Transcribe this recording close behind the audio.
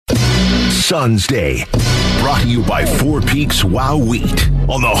Suns Day. Brought to you by Four Peaks Wow Wheat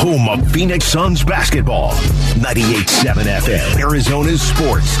on the home of Phoenix Suns basketball. 98.7 FM, Arizona's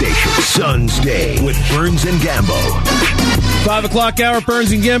sports station. Suns Day with Burns and Gambo. 5 o'clock hour,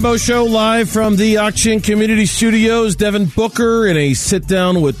 Burns and Gambo show live from the Auction Community Studios. Devin Booker in a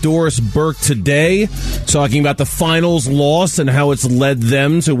sit-down with Doris Burke today, talking about the finals loss and how it's led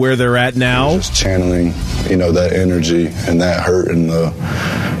them to where they're at now. Just channeling, that energy and that hurt and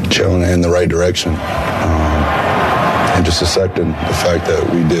channeling it in the right direction. And just accepting the fact that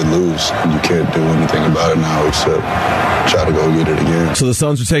we did lose, and you can't do anything about it now except try to go get it again. So the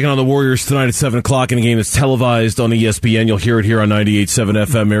Suns are taking on the Warriors tonight at 7 o'clock in a game that's televised on ESPN. You'll hear it here on 98.7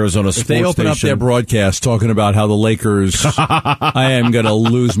 FM, Arizona Sports Station. If they open up their broadcast talking about how the Lakers, I am going to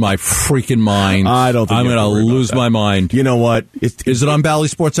lose my freaking mind. I don't think I'm going to lose my mind. You know what? Is it on Bally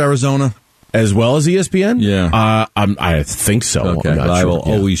Sports Arizona? As well as ESPN? Yeah. I think so. Okay. I'm not I sure. will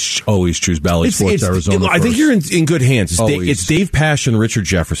always choose Bally Sports Arizona. I think you're in good hands. It's Dave Pasch and Richard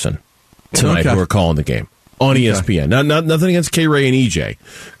Jefferson tonight who are calling the game on ESPN. Nothing against K-Ray and EJ.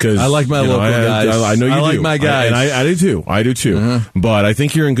 Because I like my local guys. I know you do. I like my guys. And I do too. Uh-huh. But I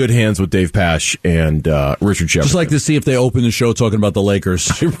think you're in good hands with Dave Pasch and Richard Jefferson. Just like to see if they open the show talking about the Lakers.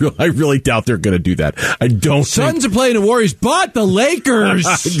 I really doubt they're going to do that. I don't Suns are playing the Warriors, but the Lakers.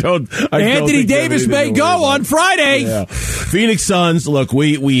 Anthony Davis may go on Friday. Yeah. Phoenix Suns, look,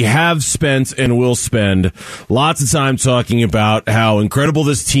 we have spent and will spend lots of time talking about how incredible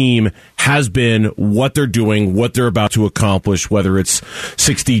this team has been, what they're doing, what they're about to accomplish, whether it's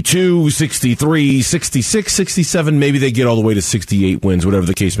 62, 63, 66, 67, maybe they get all the way to 68 wins, whatever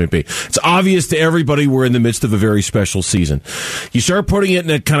the case may be. It's obvious to everybody we're in the midst of a very special season. You start putting it in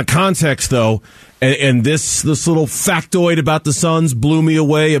a kind of context, though, and this little factoid about the Suns blew me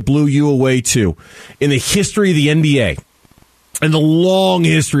away. It blew you away, too. In the history of the NBA, in the long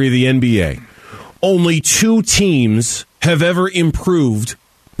history of the NBA, only 2 teams have ever improved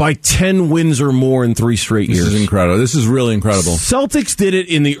by 10 wins or more in 3 straight years. This is incredible. This is really incredible. Celtics did it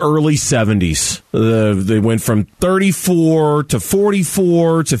in the early 70s. They went from 34 to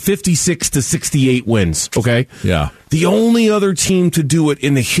 44 to 56 to 68 wins. Okay? Yeah. The only other team to do it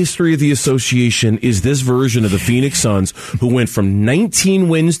in the history of the association is this version of the Phoenix Suns, who went from 19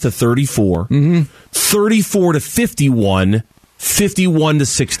 wins to 34, 34 to 51, 51 to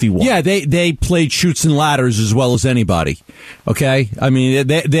 61. Yeah, they played chutes and ladders as well as anybody. Okay, I mean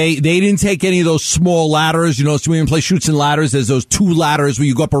they didn't take any of those small ladders. So we didn't play chutes and ladders. There's those 2 ladders where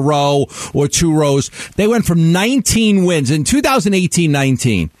you go up a row or 2 rows. They went from 19 wins in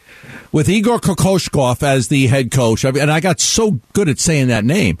 2018-19 with Igor Kokoshkov as the head coach. And I got so good at saying that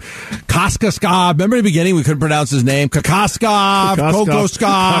name. Kokoskov. Remember in the beginning we couldn't pronounce his name? Kokoskov, Koko,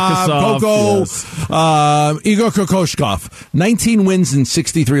 yes. Igor Kokoshkov. 19 wins and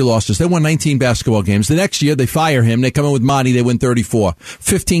 63 losses. They won 19 basketball games. The next year they fire him. They come in with Monty. They win 34.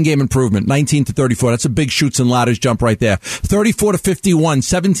 15-game improvement, 19 to 34. That's a big chutes and ladders jump right there. 34 to 51,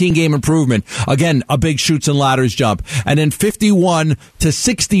 17-game improvement. Again, a big chutes and ladders jump. And then 51 to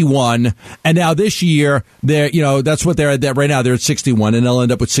 61. And now this year, that's what they're at right now. They're at 61, and they'll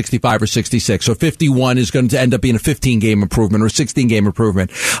end up with 65 or 66. So 51 is going to end up being a 15-game improvement or a 16-game improvement.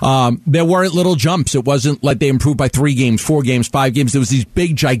 There weren't little jumps. It wasn't like they improved by 3 games, 4 games, 5 games. There was these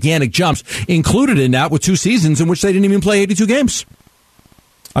big, gigantic jumps included in that with 2 seasons in which they didn't even play 82 games.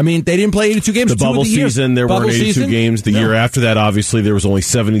 I mean, they didn't play 82 games. The bubble season, there weren't 82 games. The year after that, obviously, there was only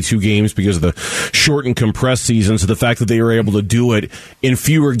 72 games because of the short and compressed season. So the fact that they were able to do it in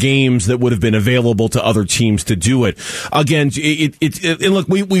fewer games that would have been available to other teams to do it. Again, and look,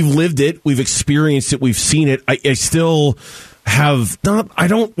 we've lived it. We've experienced it. We've seen it. I still have I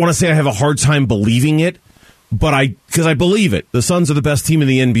don't want to say I have a hard time believing it. But because I believe it. The Suns are the best team in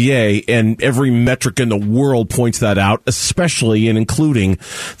the NBA, and every metric in the world points that out, especially and including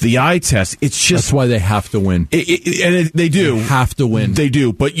the eye test. It's just that's why they have to win. They do. They have to win. They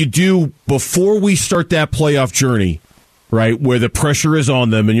do. But you do, before we start that playoff journey, right, where the pressure is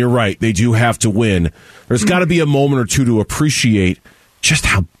on them, and you're right, they do have to win. There's got to be a moment or two to appreciate just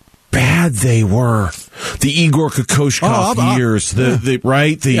how bad they were. The Igor Kokoshkov years,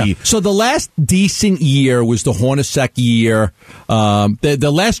 So the last decent year was the Hornacek year.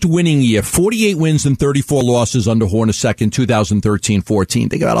 The last winning year, 48 wins and 34 losses under Hornacek in 2013-14.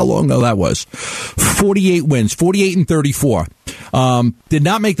 Think about how long ago that was. 48 wins, 48 and 34. Did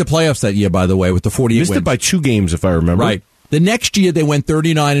not make the playoffs that year, by the way, with the 48 Missed wins. it by 2 games, if I remember. Right. The next year they went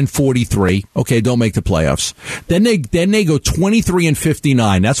 39-43. Okay, don't make the playoffs. Then they go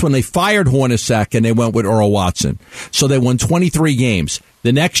 23-59. That's when they fired Hornacek and they went with Earl Watson. So they won 23 games.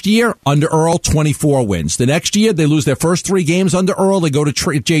 The next year, under Earl, 24 wins. The next year, they lose their first 3 games under Earl. They go to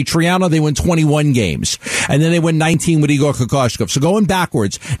Jay Triano. They win 21 games. And then they win 19 with Igor Kokoshkov. So going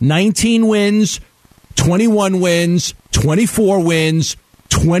backwards, 19 wins, 21 wins, 24 wins,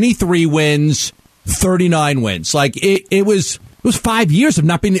 23 wins, 39 wins. Like, it was 5 years of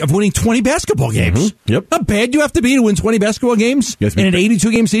winning 20 basketball games. Mm-hmm. Yep. How bad do you have to be to win 20 basketball games in an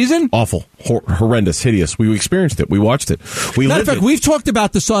 82-game season? Awful. Horrendous. Hideous. We experienced it. We watched it. Matter of fact, we've talked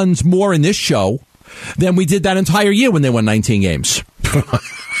about the Suns more in this show than we did that entire year when they won 19 games.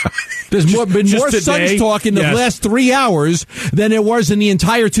 There's been more Suns talk in the last 3 hours than there was in the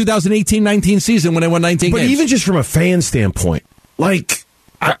entire 2018-19 season when they won 19 games. But even just from a fan standpoint, like...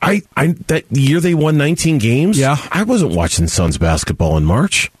 I that year they won 19 games. Yeah, I wasn't watching Suns basketball in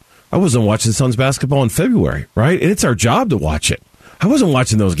March. I wasn't watching Suns basketball in February. Right, and it's our job to watch it. I wasn't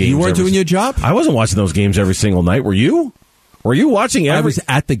watching those games. You weren't doing your job. I wasn't watching those games every single night. Were you? Were you watching? I was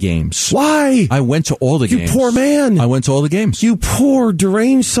at the games. Why? I went to all the games. You poor man. I went to all the games. You poor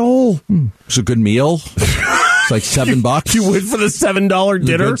deranged soul. It was a good meal. It's like $7. You went for the $7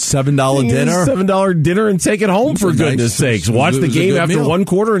 dinner? $7 dinner? $7 dinner and take it home, for goodness sakes. Watch the game after one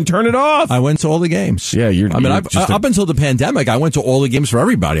quarter and turn it off. I went to all the games. Yeah, up until the pandemic, I went to all the games for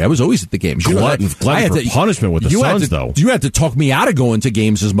everybody. I was always at the games. Glutton for punishment with the Suns, though. You had to talk me out of going to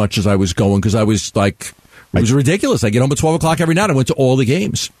games as much as I was going because I was like... It was ridiculous. I get home at 12 o'clock every night. I went to all the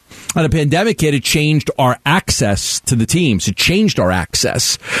games. And the pandemic hit, it changed our access to the teams. It changed our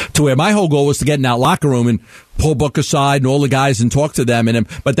access to where my whole goal was to get in that locker room and pull Book aside and all the guys and talk to them.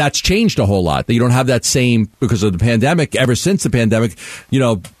 But that's changed a whole lot. You don't have that same, because of the pandemic. Ever since the pandemic,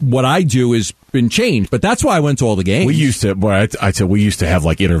 what I do has been changed. But that's why I went to all the games. We used to, we used to have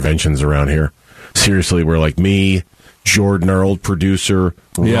like interventions around here. Seriously, we're like me, Jordan, our old producer,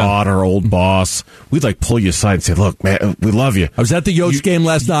 Rod, our old boss. We'd like pull you aside and say, "Look, man, we love you." I was at the Yotes game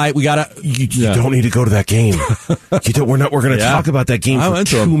last night. We gotta. You don't need to go to that game. We're going to talk about that game for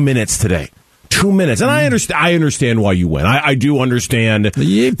 2 minutes today. 2 minutes, and I understand why you went. I do understand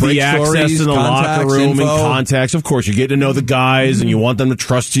the access in the locker room and contacts. Of course, you get to know the guys, and you want them to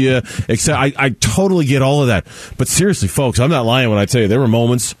trust you. I totally get all of that. But seriously, folks, I'm not lying when I tell you there were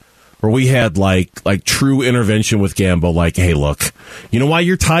moments where we had like true intervention with Gambo. Like, hey, look, you know why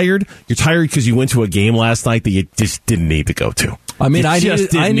you're tired? You're tired because you went to a game last night that you just didn't need to go to. I mean, I needed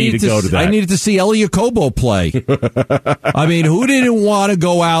to see Elie Yacobo play. I mean, who didn't want to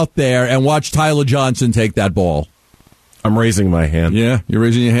go out there and watch Tyler Johnson take that ball? I'm raising my hand. Yeah, you're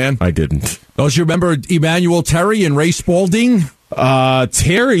raising your hand? I didn't. Don't you remember Emmanuel Terry and Ray Spalding?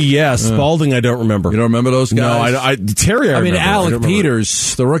 Terry, yes. Spalding, I don't remember. You don't remember those guys? No, Terry, I remember. Alec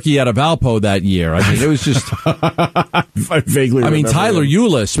Peters, the rookie out of Valpo that year. I mean, it was just... I vaguely remember. Tyler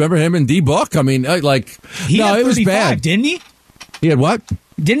Eulis, remember him in D-Book? I mean, it was bad. Didn't he? He had what?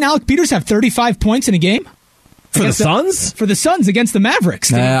 Didn't Alec Peters have 35 points in a game? For the Suns? For the Suns against the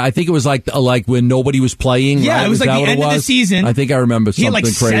Mavericks. I think it was like when nobody was playing. Yeah, right? It was like the end of the season. I think I remember something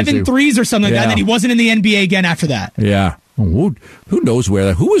crazy. He had like 7 threes or something like that, and then he wasn't in the NBA again after that. Yeah. Who knows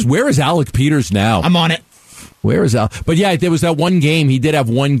where is Alec Peters now? I'm on it. Where is Al? But yeah, there was that one game. He did have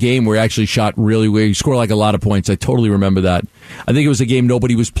one game where he actually shot really where he scored like a lot of points. I totally remember that. I think it was a game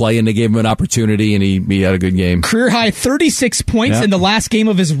nobody was playing. They gave him an opportunity, and he had a good game. Career high 36 points in the last game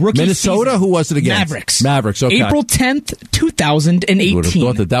of his rookie Minnesota? season. Who was it against? Mavericks. Okay. April 10th, 2018. You would have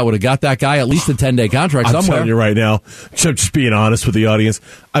thought that would have got that guy at least a 10-day contract I'm somewhere. telling you right now, just being honest with the audience,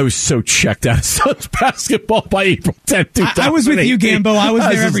 I was so checked out of Suns basketball by April 10th, 2018. I was with you, Gambo. I was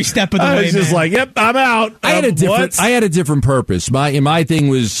there every step of the way, I was just like, yep, I'm out. I had a different purpose. My thing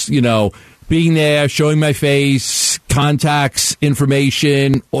was, being there, showing my face, contacts,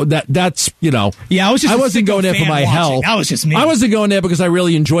 information. That's. Yeah, I wasn't going there for my health. That was just me. I wasn't going there because I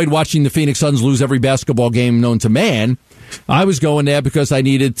really enjoyed watching the Phoenix Suns lose every basketball game known to man. I was going there because I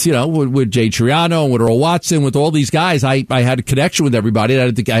needed, with Jay Triano and with Earl Watson, with all these guys, I had a connection with everybody.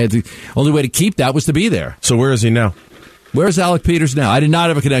 The only way to keep that was to be there. So where is he now? Where's Alec Peters now? I did not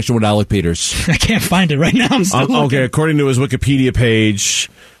have a connection with Alec Peters. I can't find it right now. I'm still looking. Okay, according to his Wikipedia page,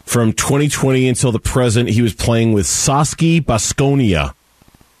 from 2020 until the present, he was playing with Saski Baskonia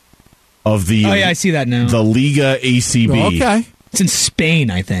of the... Oh, yeah, I see that now. The Liga ACB. Oh, okay. It's in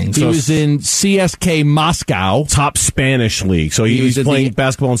Spain, I think. He was in CSK Moscow. Top Spanish league. So he's playing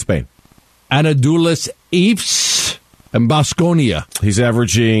basketball in Spain. Anadulis Ifs. And Baskonia. He's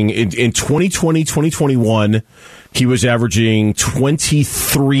averaging, in 2020, 2021, he was averaging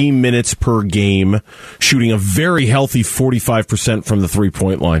 23 minutes per game, shooting a very healthy 45% from the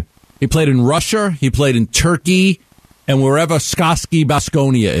three-point line. He played in Russia, he played in Turkey, and wherever Skoski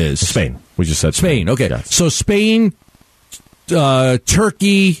Baskonia is. Spain. We just said Spain. Okay. Yes. So Spain,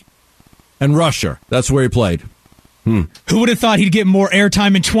 Turkey, and Russia. That's where he played. Who would have thought he'd get more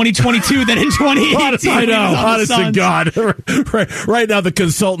airtime in 2022 than in 2018? I know. Honest to God. Right now, the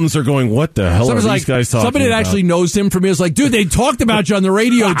consultants are going, what the hell are these guys talking somebody that about? actually knows him from me was like, dude, they talked about you on the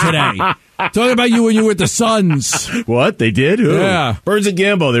radio today. Talking about you when you were with the Suns. What? They did? Who? Yeah. Burns and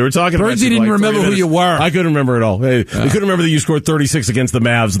Gambo. They were talking about Burnsy didn't remember who you were. I couldn't remember at all. Hey, They couldn't remember that you scored 36 against the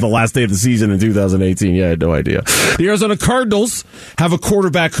Mavs in the last day of the season in 2018. Yeah, I had no idea. The Arizona Cardinals have a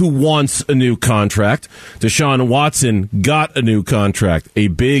quarterback who wants a new contract. Deshaun Watson got a new contract, a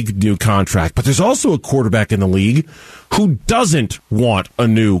big new contract. But there's also a quarterback in the league who doesn't want a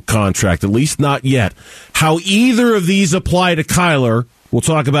new contract, at least not yet. How either of these apply to Kyler, we'll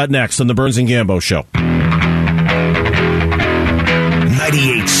talk about next on the Burns and Gambo Show.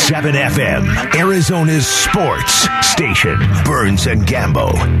 98.7 FM, Arizona's sports station. Burns and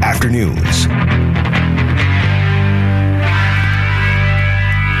Gambo, afternoons.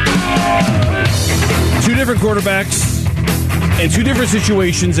 Two different quarterbacks and two different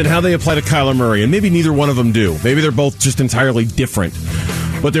situations and how they apply to Kyler Murray. And maybe neither one of them do. Maybe they're both just entirely different.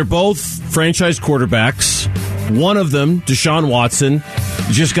 But they're both franchise quarterbacks. One of them, Deshaun Watson,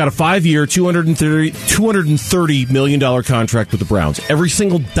 just got a 5-year, $230 million contract with the Browns. Every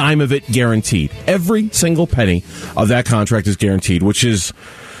single dime of it guaranteed. Every single penny of that contract is guaranteed, which is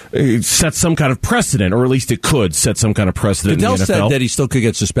sets some kind of precedent, or at least it could set some kind of precedent Goodell in the NFL. said that he still could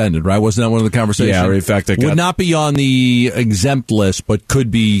get suspended, right? Wasn't that one of the conversations? Yeah, in fact, would not be on the exempt list, but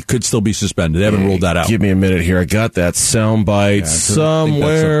could still be suspended. They haven't ruled that out. Give me a minute here. I got that soundbite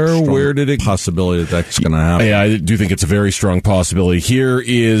somewhere. Where did it? Possibility that's going to happen. Yeah, I do think it's a very strong possibility. Here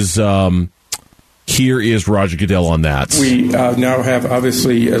is Roger Goodell on that. We now have,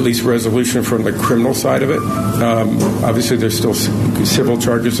 obviously, at least resolution from the criminal side of it. Obviously, there's still civil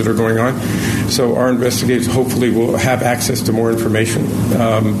charges that are going on. So our investigators hopefully will have access to more information.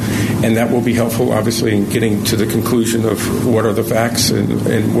 And that will be helpful, obviously, in getting to the conclusion of what are the facts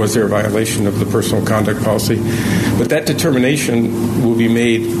and was there a violation of the personal conduct policy. But that determination will be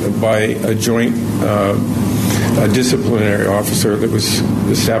made by a joint a disciplinary officer that was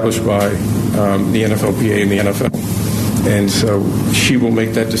established by the NFLPA and the NFL. And so she will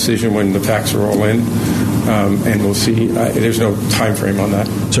make that decision when the facts are all in, and we'll see. There's no time frame on that.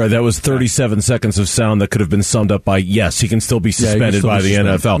 Sorry, that was 37 seconds of sound that could have been summed up by, yes, he can still be suspended by the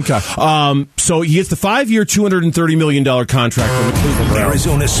NFL. Okay. So he gets the 5-year, $230 million contract from the Cleveland Browns.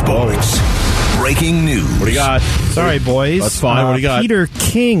 Arizona sports. Breaking news. What do you got? Sorry, boys. That's fine. What do you got? Peter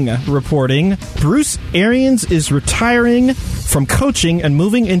King reporting Bruce Arians is retiring from coaching and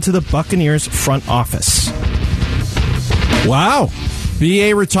moving into the Buccaneers front office. Wow.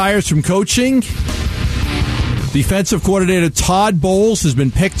 BA retires from coaching. Defensive coordinator Todd Bowles has been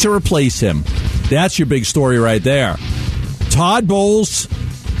picked to replace him. That's your big story right there. Todd Bowles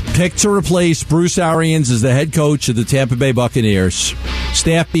picked to replace Bruce Arians as the head coach of the Tampa Bay Buccaneers.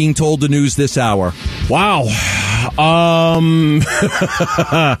 Staff being told the news this hour. Wow.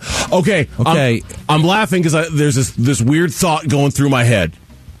 Okay. I'm laughing because there's this weird thought going through my head.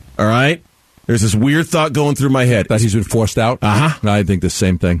 All right? There's this weird thought going through my head. That he's been forced out? Uh-huh. I think the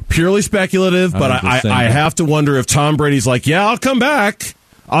same thing. Purely speculative, but I have to wonder if Tom Brady's like, yeah, I'll come back,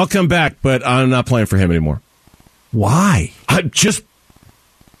 but I'm not playing for him anymore. Why? Just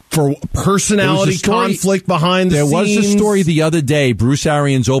for personality conflict behind the scenes. There was a story the other day. Bruce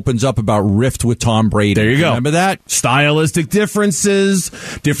Arians opens up about rift with Tom Brady. There you go. Remember that? Stylistic differences.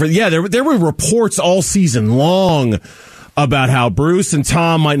 Yeah, there were reports all season long about how Bruce and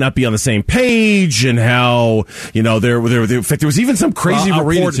Tom might not be on the same page, and how, in fact, there was even some crazy report. I'll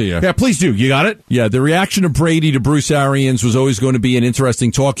read it to you. Yeah, please do. You got it? Yeah, the reaction of Brady to Bruce Arians was always going to be an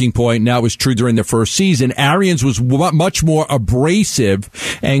interesting talking point. Now it was true during the first season. Arians was much more abrasive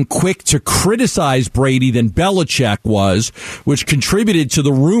and quick to criticize Brady than Belichick was, which contributed to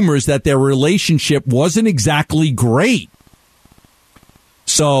the rumors that their relationship wasn't exactly great.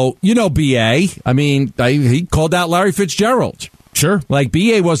 So, BA, he called out Larry Fitzgerald. Sure. Like,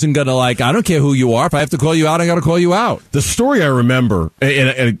 BA wasn't going to, I don't care who you are. If I have to call you out, I got to call you out. The story I remember,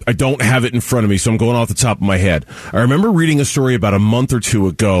 and I don't have it in front of me, so I'm going off the top of my head. I remember reading a story about a month or two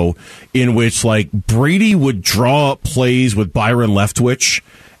ago in which, Brady would draw up plays with Byron Leftwich,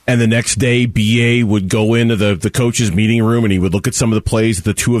 and the next day BA would go into the coach's meeting room and he would look at some of the plays that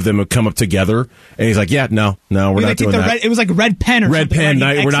the two of them would come up together, and he's like, yeah, no, we're not doing that. It was like red pen or red something. pen.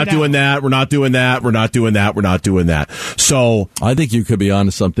 Right? We're not doing that. We're not doing that. We're not doing that. We're not doing that. So I think you could be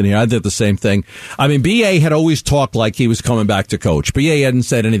onto something here. I did the same thing. I mean, BA had always talked like he was coming back to coach. BA hadn't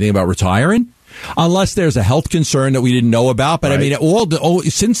said anything about retiring, unless there's a health concern that we didn't know about. But right. I mean,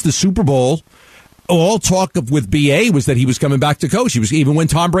 since the Super Bowl, all talk with BA was that he was coming back to coach. He was, even when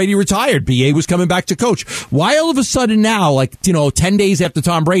Tom Brady retired, BA was coming back to coach. Why all of a sudden now, 10 days after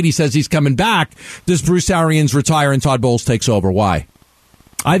Tom Brady says he's coming back, does Bruce Arians retire and Todd Bowles takes over? Why?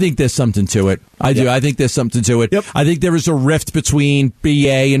 I think there's something to it. I do. I think there's something to it. Yep. I think there is a rift between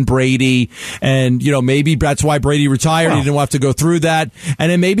BA and Brady, and maybe that's why Brady retired. He didn't have to go through that.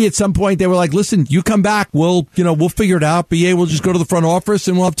 And then maybe at some point they were like, "Listen, you come back. We'll figure it out. BA will just go to the front office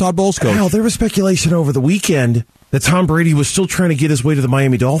and we'll have Todd Bowles coach." Hell, there was speculation over the weekend that Tom Brady was still trying to get his way to the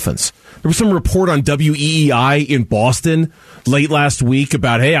Miami Dolphins. There was some report on WEEI in Boston late last week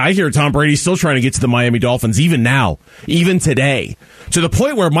about, hey, I hear Tom Brady's still trying to get to the Miami Dolphins even now, even today. To the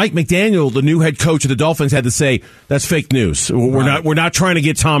point where Mike McDaniel, the new head coach of the Dolphins, had to say, that's fake news. We're not trying to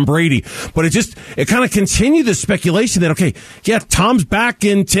get Tom Brady. But it kind of continued the speculation that, okay, yeah, Tom's back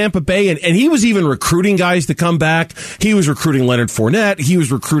in Tampa Bay, and he was even recruiting guys to come back. He was recruiting Leonard Fournette. He was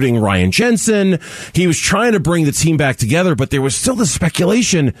recruiting Ryan Jensen. He was trying to bring the team back together, but there was still the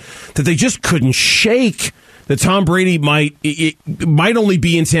speculation that they just couldn't shake that Tom Brady might only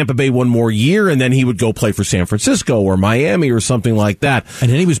be in Tampa Bay one more year, and then he would go play for San Francisco or Miami or something like that. And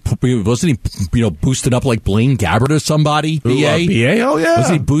then wasn't he boosted up like Blaine Gabbert or somebody? BA? BA? Oh, yeah.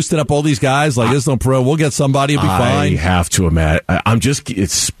 Wasn't he boosted up all these guys? Like, there's no pro. We'll get somebody. It'll be fine. I have to imagine.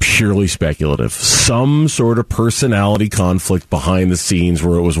 It's purely speculative. Some sort of personality conflict behind the scenes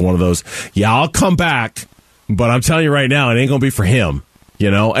where it was one of those, yeah, I'll come back, but I'm telling you right now, it ain't going to be for him.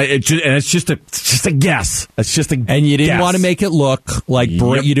 It's just a guess. It's just a guess. And you didn't want to make it look like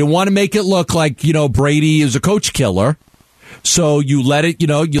you didn't want to make it look like Brady is a coach killer. So you let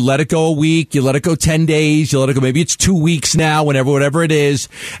it go a week, you let it go 10 days, you let it go, maybe it's 2 weeks now, whatever it is,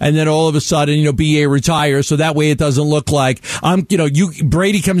 and then all of a sudden, BA retires, so that way it doesn't look like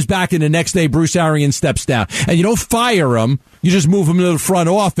Brady comes back and the next day Bruce Arians steps down. And you don't fire him, you just move him to the front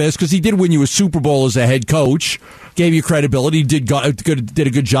office, because he did win you a Super Bowl as a head coach, gave you credibility, did a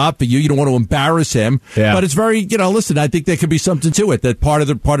good job for you. You don't want to embarrass him. Yeah. But it's very, listen, I think there could be something to it, that part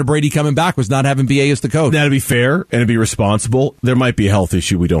of Brady coming back was not having BA as the coach. Now, to be fair and to be responsible, there might be a health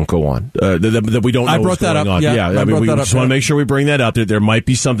issue we don't go on, that we don't know what's going on. Yeah, I mean, we just want to make sure we bring that up. There might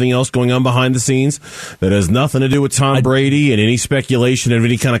be something else going on behind the scenes that has nothing to do with Tom Brady and any speculation of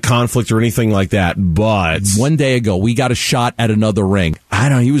any kind of conflict or anything like that. But one day ago, we got a shot at another ring. I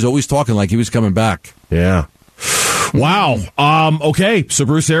don't know. He was always talking like he was coming back. Yeah. Wow. Okay. So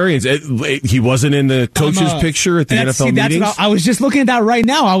Bruce Arians, he wasn't in the coach's picture at the NFL meetings. I was just looking at that right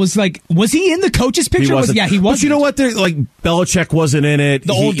now. I was like, was he in the coach's picture? He wasn't. He wasn't. But you know what? Belichick wasn't in it.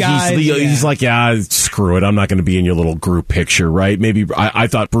 The old guy. He's like, yeah, screw it. I'm not going to be in your little group picture, right? Maybe I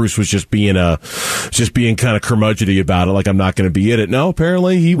thought Bruce was just being kind of curmudgeony about it. Like, I'm not going to be in it. No,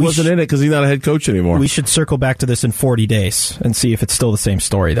 apparently he wasn't in it because he's not a head coach anymore. We should circle back to this in 40 days and see if it's still the same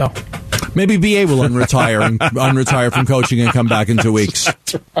story, though. Maybe BA will unretire from coaching and come back in 2 weeks.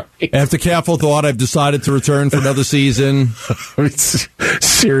 Right. After careful thought, I've decided to return for another season.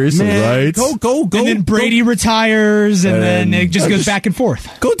 Seriously, right? Go. And then Brady retires, and then it just goes back and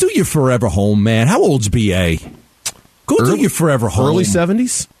forth. Go do your forever home, man. How old's BA? Do your forever home. Early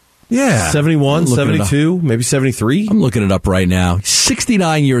 70s? Yeah. 71, 72, maybe 73? I'm looking it up right now.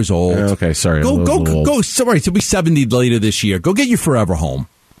 69 years old. Okay, sorry. Go. Sorry, he'll be 70 later this year. Go get your forever home.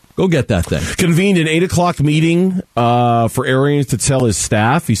 Go get that thing. Convened an 8 o'clock meeting for Arians to tell his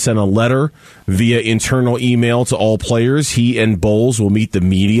staff. He sent a letter via internal email to all players. He and Bowles will meet the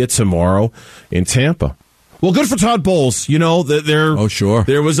media tomorrow in Tampa. Well, good for Todd Bowles.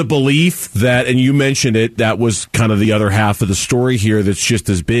 There was a belief that, and you mentioned it, that was kind of the other half of the story here that's just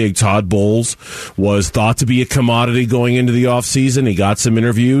as big. Todd Bowles was thought to be a commodity going into the offseason. He got some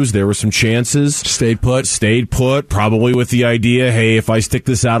interviews. There were some chances. Stayed put, probably with the idea, hey, if I stick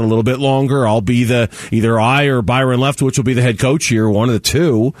this out a little bit longer, I'll be either I or Byron Leftwich will be the head coach here, one of the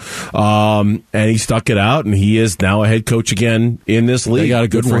two. And he stuck it out, and he is now a head coach again in this league. They got a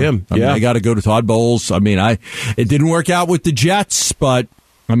good for him. They got to go to Todd Bowles. It didn't work out with the Jets, but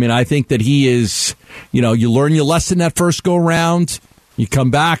I think that he is, you learn your lesson that first go round. You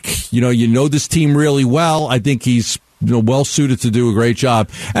come back, you know this team really well. I think he's well suited to do a great job.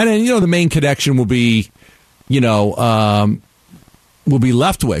 And then, the main connection will be, Leftwich,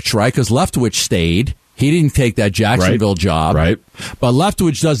 right? Because Leftwich stayed. He didn't take that Jacksonville job. Right. But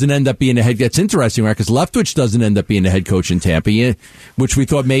Leftwich doesn't end up being the head. It's interesting, right? Because Leftwich doesn't end up being the head coach in Tampa, which we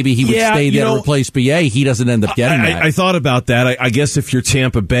thought maybe he would stay there to replace BA. He doesn't end up getting that. I thought about that. I guess if you're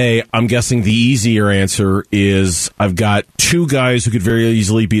Tampa Bay, I'm guessing the easier answer is I've got two guys who could very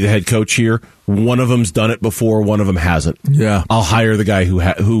easily be the head coach here. One of them's done it before. One of them hasn't. Yeah, I'll hire the guy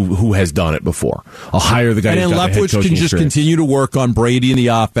who has done it before. I'll hire the guy. And then Leftwich can just continue to work on Brady in the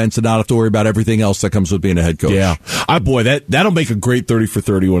offense and not have to worry about everything else that comes with being a head coach. Yeah, boy, that'll make a great 30 for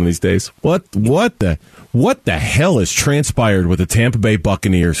 30 one of these days. What the hell has transpired with the Tampa Bay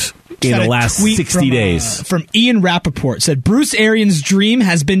Buccaneers in the last 60 days? From Ian Rappaport said Bruce Arians' dream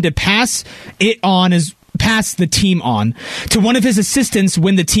has been to pass the team on to one of his assistants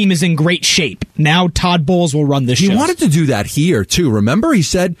when the team is in great shape. Now Todd Bowles will run this show. He wanted to do that here too. Remember, he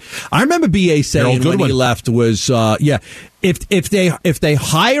said. I remember BA saying when he left was, if they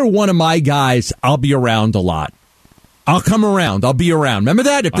hire one of my guys, I'll be around a lot. I'll come around. I'll be around. Remember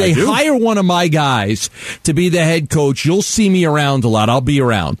that? If they hire one of my guys to be the head coach, you'll see me around a lot. I'll be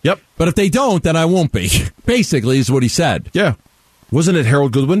around. Yep. But if they don't, then I won't be. Basically, is what he said. Yeah. Wasn't it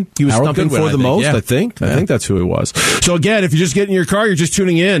Harold Goodwin? He was stumping for the most, I think. I think that's who he was. So again, if you just get in your car, you're just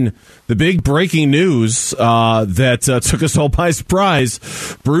tuning in. The big breaking news that took us all by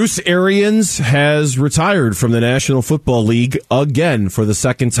surprise. Bruce Arians has retired from the National Football League again for the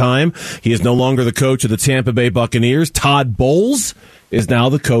second time. He is no longer the coach of the Tampa Bay Buccaneers. Todd Bowles is now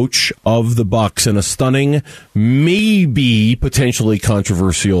the coach of the Bucs in a stunning, maybe potentially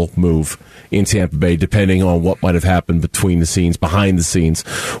controversial move in Tampa Bay, depending on what might have happened behind the scenes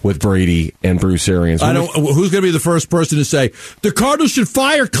with Brady and Bruce Arians. Who's going to be the first person to say the Cardinals should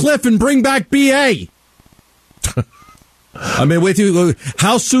fire Cliff and bring back BA? I mean, wait till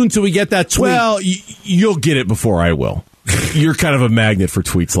how soon till we get that tweet? Well, you'll get it before I will. You're kind of a magnet for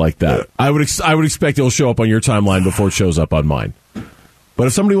tweets like that. I would expect it'll show up on your timeline before it shows up on mine. But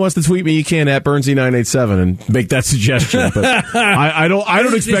if somebody wants to tweet me, you can at Bernsey987 and make that suggestion. But I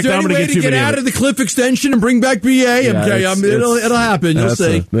don't expect I'm going to get too many. Get out of the Cliff extension and bring back BA. Yeah, it'll happen. You'll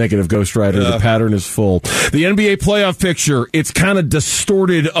see. Negative Ghost Rider. The pattern is full. The NBA playoff picture, it's kind of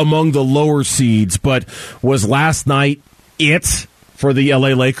distorted among the lower seeds, but was last night it for the LA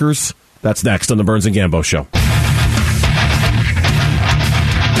Lakers? That's next on the Burns and Gambo Show.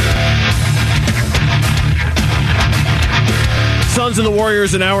 Suns and the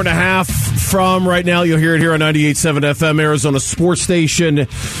Warriors, an hour and a half from right now. You'll hear it here on 98.7 FM, Arizona Sports Station.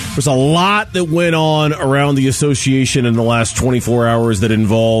 There's a lot that went on around the association in the last 24 hours that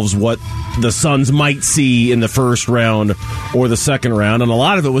involves what the Suns might see in the first round or the second round, and a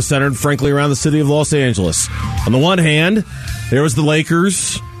lot of it was centered, frankly, around the city of Los Angeles. On the one hand, there was the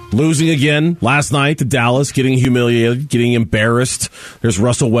Lakers losing again last night to Dallas, getting humiliated, getting embarrassed. There's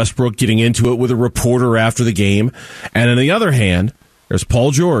Russell Westbrook getting into it with a reporter after the game. And on the other hand, there's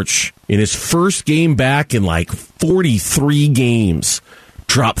Paul George in his first game back in like 43 games.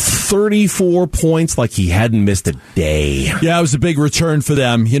 Dropped 34 points like he hadn't missed a day. Yeah, it was a big return for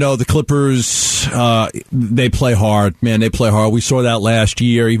them. You know, the Clippers, they play hard. Man, they play hard. We saw that last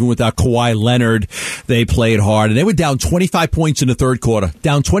year. Even without Kawhi Leonard, they played hard. And they were down 25 points in the third quarter.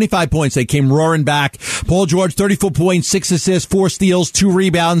 Down 25 points. They came roaring back. Paul George, 34 points, 6 assists, 4 steals, 2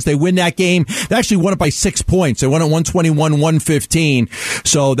 rebounds. They win that game. They actually won it by 6 points. They won it 121-115.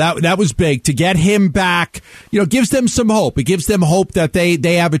 So that was big. To get him back, you know, gives them some hope. It gives them hope that they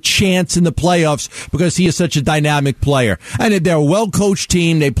have a chance in the playoffs because he is such a dynamic player. And they're a well-coached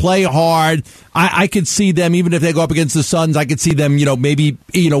team. They play hard. I could see them, even if they go up against the Suns, I could see them, you know, maybe,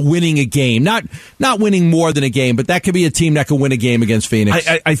 you know, winning a game. Not winning more than a game, but that could be a team that could win a game against Phoenix.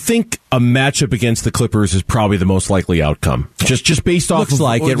 I think a matchup against the Clippers is probably the most likely outcome. Just based off Looks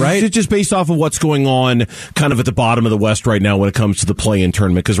like it, right? Just based off of what's going on kind of at the bottom of the West right now when it comes to the play-in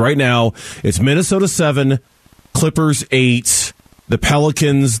tournament. Because right now, it's Minnesota 7, Clippers 8, the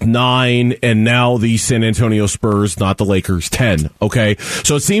Pelicans 9, and now the San Antonio Spurs, not the Lakers, 10. Okay,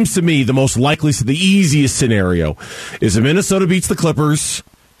 so it seems to me the most likely, the easiest scenario is that Minnesota beats the Clippers,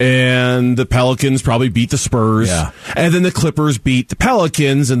 and the Pelicans probably beat the Spurs, and then the Clippers beat the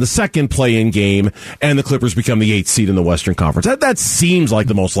Pelicans in the second play-in game, and the Clippers become the 8th seed in the Western Conference. That seems like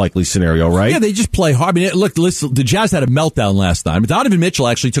the most likely scenario, right? Yeah, they just play hard. I mean, look, listen, the Jazz had a meltdown last night. Donovan Mitchell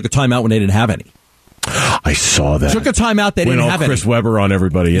actually took a timeout when they didn't have any. I saw that. Took a timeout. They didn't have Chris Webber on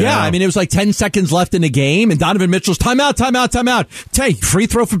everybody. Yeah, I mean, it was like 10 seconds left in the game, and Donovan Mitchell's timeout. Hey, free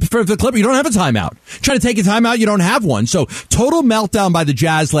throw for the Clippers. You don't have a timeout. Trying to take a timeout, you don't have one. So total meltdown by the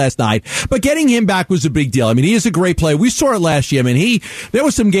Jazz last night. But getting him back was a big deal. I mean, he is a great player. We saw it last year. I mean, there were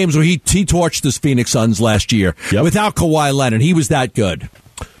some games where he torched the Phoenix Suns last year without Kawhi Leonard. He was that good.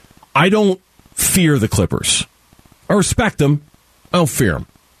 I don't fear the Clippers. I respect them. I don't fear them.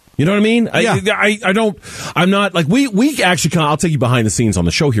 You know what I mean? Yeah. I don't. I'm not like we actually. I'll take you behind the scenes on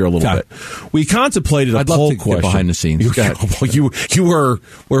the show here a little bit. We contemplated a poll question. Get behind the scenes. You were.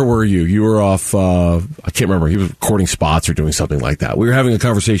 Where were you? You were off. I can't remember. He was recording spots or doing something like that. We were having a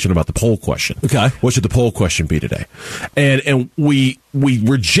conversation about the poll question. Okay. What should the poll question be today? And we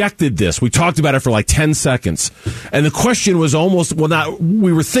rejected this. We talked about it for like 10 seconds, and the question was almost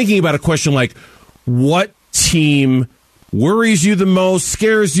we were thinking about a question like, what team worries you the most,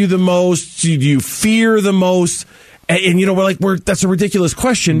 scares you the most, do you fear the most? And you know, that's a ridiculous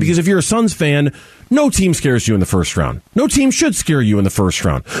question, because if you're a Suns fan, no team scares you in the first round. No team should scare you in the first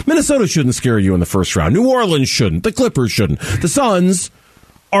round. Minnesota shouldn't scare you in the first round. New Orleans shouldn't. The Clippers shouldn't. The Suns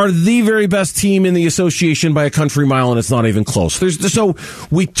are the very best team in the association by a country mile, and it's not even close. So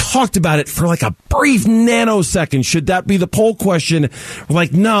we talked about it for like a brief nanosecond. Should that be the poll question? We're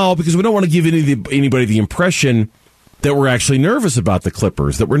like, no, because we don't want to give anybody the impression that we're actually nervous about the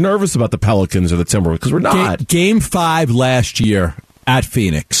Clippers, that we're nervous about the Pelicans or the Timberwolves, because we're not. Game 5 last year at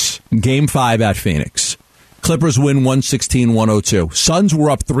Phoenix. Game 5 at Phoenix. Clippers win 116-102. Suns were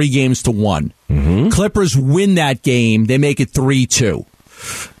up 3-1. Mm-hmm. Clippers win that game. They make it 3-2.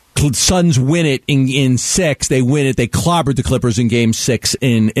 Suns win it in 6. They win it. They clobbered the Clippers in Game 6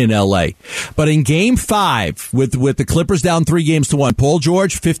 in L.A. But in Game 5, with the Clippers down 3-1, Paul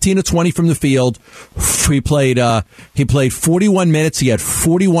George, 15 of 20 from the field. He played 41 minutes. He had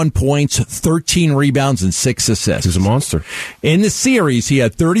 41 points, 13 rebounds, and 6 assists. He's a monster. In the series, he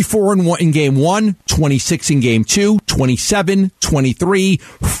had 34 in Game 1, 26 in Game 2, 27, 23,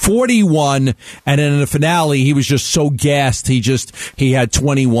 41, and then in the finale, he was just so gassed. He had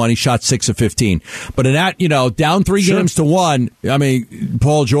 21. He shot 6 of 15. But in that, down 3-1, I mean,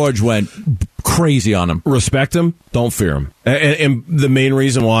 Paul George went crazy on him. Respect him, don't fear him. And the main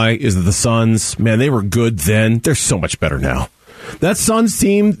reason why is that the Suns, man, they were good then. They're so much better now. That Suns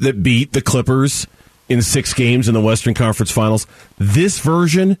team that beat the Clippers in 6 games in the Western Conference Finals, this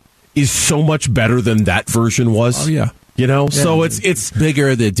version is so much better than that version was. Oh, yeah. So it's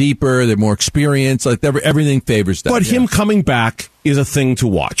bigger, they're deeper, they're more experienced. Like everything favors that. But him coming back is a thing to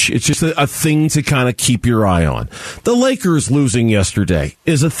watch. It's just a thing to kind of keep your eye on. The Lakers losing yesterday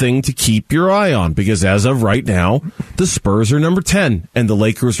is a thing to keep your eye on, because as of right now, the Spurs are number 10 and the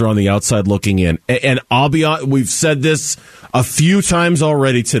Lakers are on the outside looking in. And I'll be honest, we've said this a few times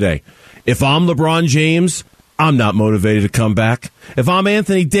already today. If I'm LeBron James, I'm not motivated to come back. If I'm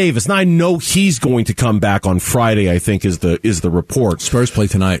Anthony Davis, and I know he's going to come back on Friday, I think is the report. Spurs play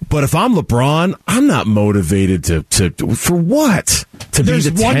tonight. But if I'm LeBron, I'm not motivated to for what? To be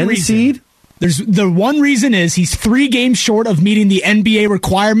the 10 seed? The one reason is he's 3 games short of meeting the NBA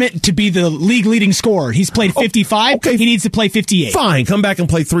requirement to be the league leading scorer. He's played 55. Okay. He needs to play 58. Fine, come back and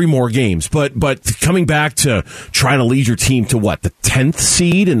play 3 more games. But coming back to trying to lead your team to what, the 10th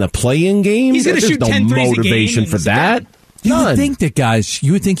seed in the play-in game? He's going to shoot 10 threes a game. Motivation for that. You would think that guys.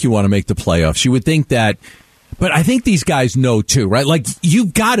 You would think you want to make the playoffs. You would think that. But I think these guys know too, right? Like,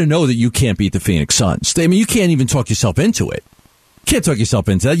 you've got to know that you can't beat the Phoenix Suns. I mean, you can't even talk yourself into it. Can't talk yourself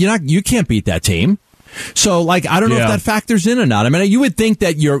into that. You can't beat that team. So, like, I don't know if that factors in or not. I mean, you would think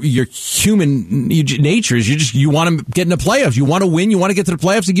that your human nature is you want to get in the playoffs. You want to win. You want to get to the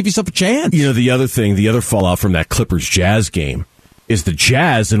playoffs and give yourself a chance. The other fallout from that Clippers-Jazz game is the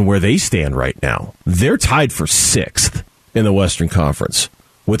Jazz and where they stand right now. They're tied for 6th in the Western Conference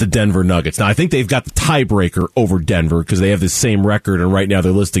with the Denver Nuggets. Now, I think they've got the tiebreaker over Denver because they have the same record, and right now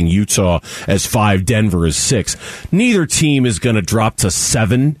they're listing Utah as 5, Denver as 6. Neither team is going to drop to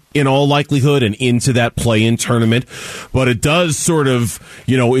 7 in all likelihood and into that play-in tournament, but it does sort of,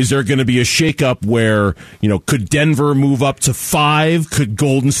 is there going to be a shakeup where, could Denver move up to 5? Could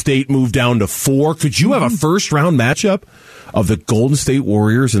Golden State move down to 4? Could you have a first-round matchup of the Golden State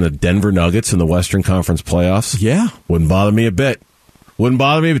Warriors and the Denver Nuggets in the Western Conference playoffs? Yeah. Wouldn't bother me a bit. Wouldn't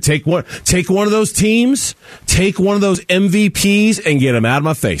bother me, but take one of those teams, take one of those MVPs, and get them out of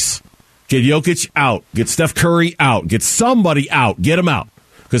my face. Get Jokic out. Get Steph Curry out. Get somebody out. Get them out.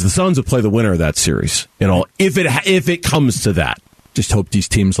 Because the Suns will play the winner of that series. If it comes to that. Just hope these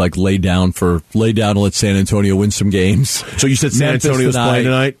teams lay down and let San Antonio win some games. So you said San Antonio's playing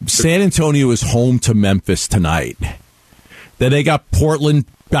tonight? San Antonio is home to Memphis tonight. Then they got Portland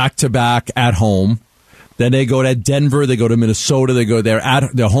back-to-back at home. Then they go to Denver, they go to Minnesota,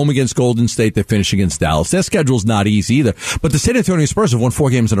 they're home against Golden State, they finish against Dallas. Their schedule's not easy either. But the San Antonio Spurs have won 4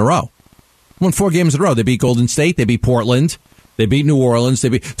 games in a row. They beat Golden State, they beat Portland, They beat New Orleans. The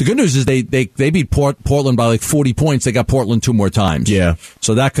good news is they beat Portland by like 40 points. They got Portland 2 more times. Yeah.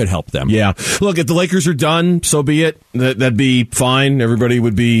 So that could help them. Yeah. Look, if the Lakers are done, so be it. That'd be fine. Everybody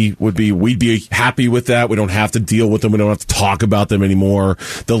we'd be happy with that. We don't have to deal with them. We don't have to talk about them anymore.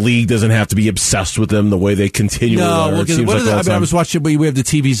 The league doesn't have to be obsessed with them the way they continually are. I was watching. We have the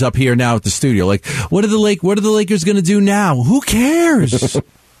TVs up here now at the studio. Like, what are the Lakers going to do now? Who cares?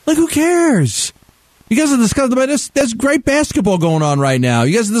 Like, who cares? You guys are discussing about this. There's great basketball going on right now.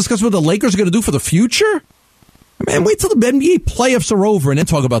 You guys are discussing what the Lakers are going to do for the future? Man, wait till the NBA playoffs are over and then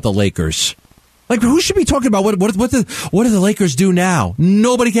talk about the Lakers. Like, who should be talking about what do the Lakers do now?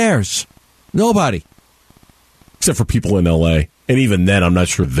 Nobody cares. Nobody. Except for people in L.A. And even then, I'm not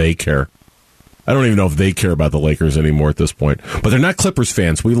sure they care. I don't even know if they care about the Lakers anymore at this point. But they're not Clippers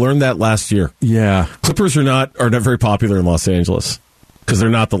fans. We learned that last year. Yeah. Clippers are not very popular in Los Angeles because they're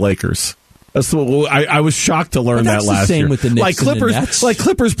not the Lakers. I was shocked to learn that last year. With the Knicks and the Nets. Like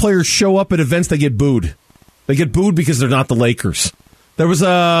Clippers players show up at events, they get booed. They get booed because they're not the Lakers. There was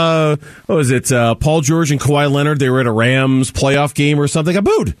Paul George and Kawhi Leonard. They were at a Rams playoff game or something. They got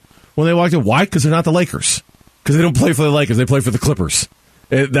booed when they walked in. Why? Because they're not the Lakers. Because they don't play for the Lakers. They play for the Clippers.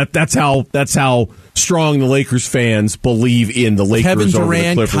 That's how strong the Lakers fans believe in the Lakers. Kevin over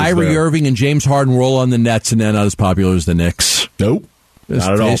Durant, the Clippers Kyrie Irving, and James Harden roll on the Nets, and they're not as popular as the Knicks. Nope.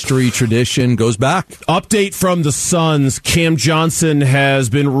 Not at all. History, tradition goes back. Update from the Suns. Cam Johnson has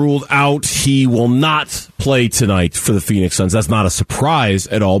been ruled out. He will not play tonight for the Phoenix Suns. That's not a surprise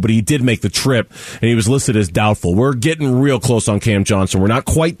at all, but he did make the trip, and he was listed as doubtful. We're getting real close on Cam Johnson. We're not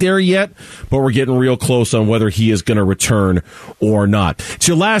quite there yet, but we're getting real close on whether he is going to return or not. It's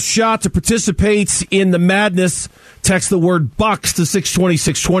your last shot to participate in the madness. Text the word Bucks to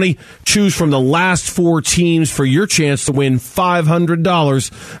 620-620. Choose from the last 4 teams for your chance to win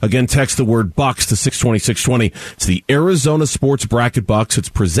 $500. Again, text the word Bucks to 620-620. It's the Arizona Sports Bracket Bucks. It's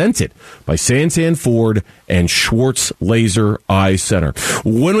presented by Santan Ford and Schwartz Laser Eye Center.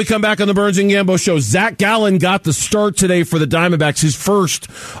 When we come back on the Burns and Gambo Show, Zach Gallen got the start today for the Diamondbacks, his first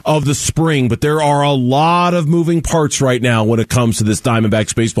of the spring, but there are a lot of moving parts right now when it comes to this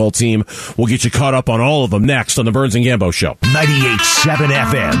Diamondbacks baseball team. We'll get you caught up on all of them next on the Burns and Gambo Show. 98.7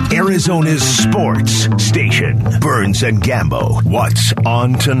 FM, Arizona's sports station. Burns and Gambo, what's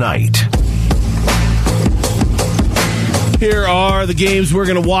on tonight? Here are the games we're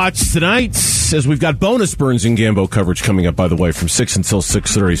going to watch tonight, as we've got bonus Burns and Gambo coverage coming up, by the way, from 6 until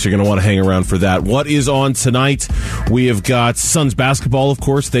 6:30, so you're going to want to hang around for that. What is on tonight? We have got Suns basketball, of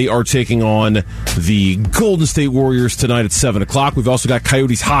course. They are taking on the Golden State Warriors tonight at 7 o'clock. We've also got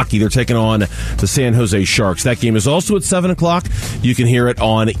Coyotes hockey. They're taking on the San Jose Sharks. That game is also at 7 o'clock. You can hear it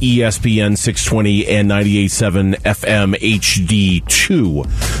on ESPN 620 and 98.7 FM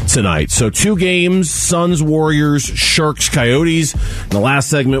HD2 tonight. So 2 games, Suns, Warriors, Sharks, Coyotes. In the last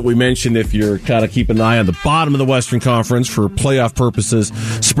segment, we mentioned if you're kind of keep an eye on the bottom of the Western Conference for playoff purposes,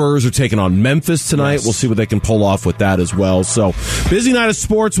 Spurs are taking on Memphis tonight. Yes. We'll see what they can pull off with that as well. So, busy night of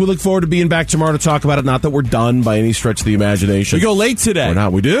sports. We look forward to being back tomorrow to talk about it. Not that we're done by any stretch of the imagination. We go late today. We're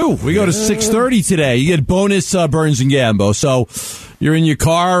not. We do. We go to 6:30 today. You get bonus Burns and Gambo. So, you're in your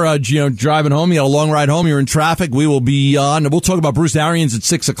car, driving home. You got a long ride home. You're in traffic. We will be on. We'll talk about Bruce Arians at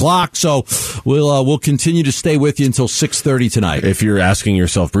 6 o'clock. So we'll continue to stay with you until 6:30 tonight. If you're asking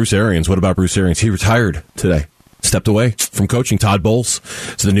yourself, Bruce Arians, what about Bruce Arians? He retired today. Stepped away from coaching. Todd Bowles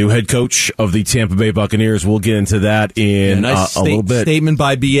is the new head coach of the Tampa Bay Buccaneers. We'll get into that in a little bit. Statement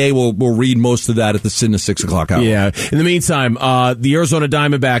by BA. We'll read most of that at the 6 o'clock hour. Yeah. In the meantime, the Arizona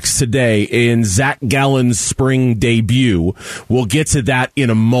Diamondbacks today in Zach Gallen's spring debut. We'll get to that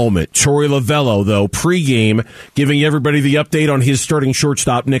in a moment. Torey Lovello, though, pregame, giving everybody the update on his starting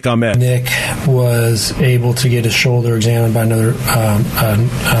shortstop, Nick Ahmed. Nick was able to get his shoulder examined by another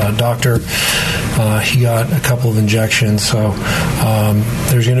doctor. He got a couple of injections, so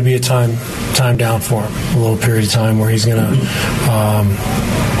there's going to be a time down for him, a little period of time where he's going to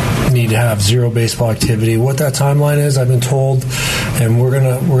need to have zero baseball activity. What that timeline is, I've been told, and we're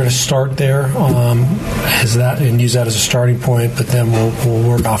gonna start there as that and use that as a starting point. But then we'll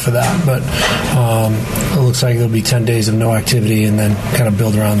work off of that. But it looks like there'll be 10 days of no activity, and then kind of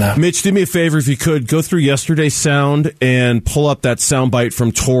build around that. Mitch, do me a favor if you could go through yesterday's sound and pull up that soundbite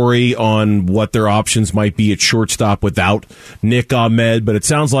from Torey on what their options might be at shortstop without Nick Ahmed. But it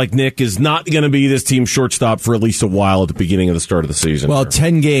sounds like Nick is not going to be this team's shortstop for at least a while at the beginning of the start of the season. Well,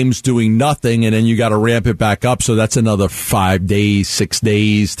 10 games doing nothing, and then you got to ramp it back up. So that's another 5 days, 6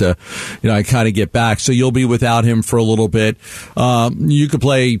 days to, kind of get back. So you'll be without him for a little bit. You could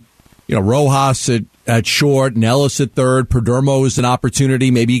play, Rojas at short, Nellis at third. Perdomo is an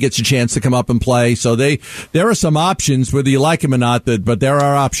opportunity. Maybe he gets a chance to come up and play. So there are some options, whether you like him or not, but there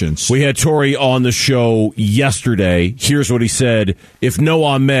are options. We had Torrey on the show yesterday. Here's what he said. If no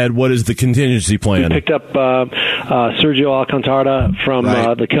Ahmed, what is the contingency plan? We picked up Sergio Alcantara from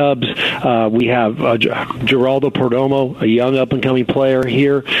the Cubs. We have Geraldo Perdomo, a young up-and-coming player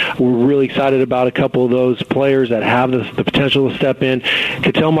here. We're really excited about a couple of those players that have the potential to step in.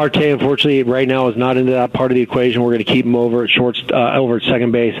 Ketel Marte, unfortunately, right now is not into that part of the equation. We're going to keep him over at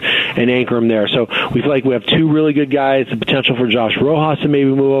second base and anchor him there. So we feel like we have two really good guys. The potential for Josh Rojas to maybe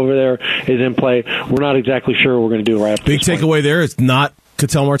move over there is in play. We're not exactly sure what we're going to do right after. Big takeaway there is not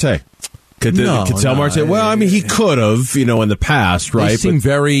Ketel Marte. Ketel Marte. Well, I mean, he could have, in the past, right?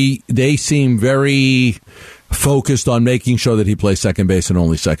 They seem very focused on making sure that he plays second base and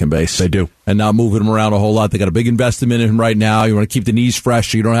only second base. They do. And not moving him around a whole lot. They got a big investment in him right now. You want to keep the knees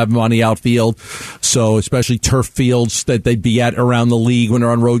fresh so you don't have him on the outfield. So especially turf fields that they'd be at around the league when they're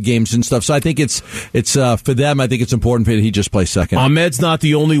on road games and stuff. So I think it's for them, I think it's important that he just plays second. Ahmed's not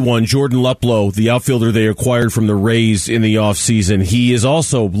the only one. Jordan Luplow, the outfielder they acquired from the Rays in the offseason, he is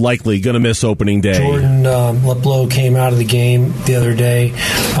also likely going to miss opening day. Jordan Luplow came out of the game the other day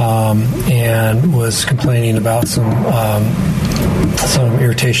and was complaining about some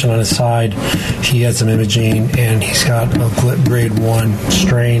irritation on his side. He had some imaging, and he's got a grade 1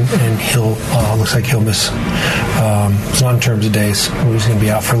 strain, and he'll looks like he'll miss. It's not in terms of days. He's going to be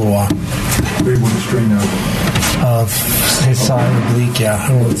out for a little while. Grade 1 strain now. His side oblique, yeah. I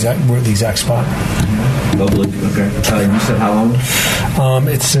don't know the exact spot. Oblique, okay. You said how long?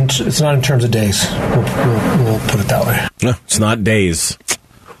 It's not in terms of days. We'll put it that way. No, it's not days,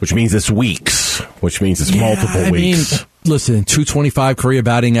 which means it's weeks, which means it's multiple weeks. Listen, 225 career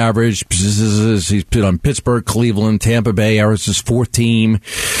batting average. He's been on Pittsburgh, Cleveland, Tampa Bay. Arizona his fourth team.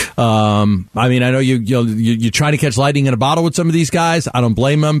 I know you try to catch lightning in a bottle with some of these guys. I don't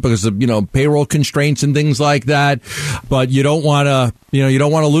blame them because of payroll constraints and things like that. But you don't want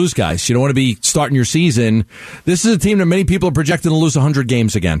to lose guys. You don't want to be starting your season. This is a team that many people are projecting to lose 100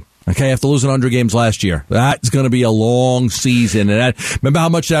 games again. Okay, after losing 100 games last year. That's going to be a long season. And remember how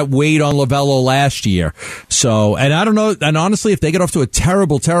much that weighed on Lovello last year. So, and I don't know, and honestly, if they get off to a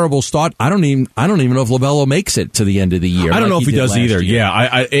terrible, terrible start, I don't even know if Lovello makes it to the end of the year. I don't know if he does either. Year.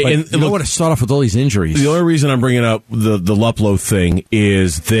 Yeah. You don't want to start off with all these injuries. The only reason I'm bringing up the Luplow thing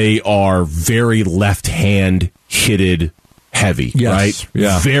is they are very left-hand hitted heavy, right?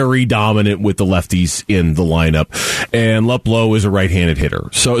 Yeah. Very dominant with the lefties in the lineup. And Luplow is a right-handed hitter.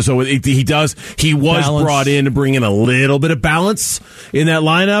 So he was balance. Brought in to bring in a little bit of balance in that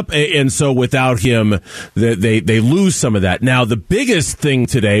lineup. And so without him, they lose some of that. Now, the biggest thing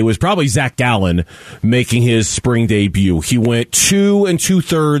today was probably Zach Gallen making his spring debut. He went 2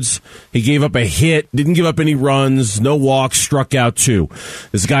 2/3. He gave up a hit, didn't give up any runs, no walks, struck out 2.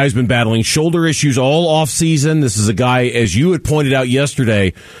 This guy's been battling shoulder issues all offseason. This is a guy, as you had pointed out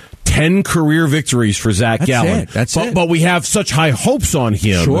yesterday, 10 career victories for Zach Gallen. That's it. But we have such high hopes on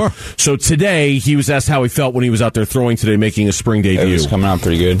him. Sure. So today, he was asked how he felt when he was out there throwing today, making a spring debut. It was coming out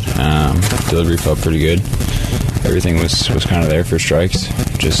pretty good. Delivery felt pretty good. Everything was kind of there for strikes.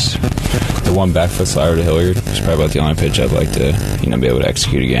 Just the one back foot slider to Hilliard was probably about the only pitch I'd like to be able to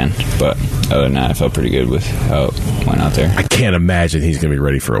execute again. But other than that, I felt pretty good with how it went out there. I can't imagine he's going to be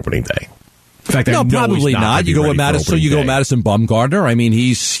ready for opening day. In fact, no, probably not. You go with Madison. So you go with Madison Bumgarner. I mean,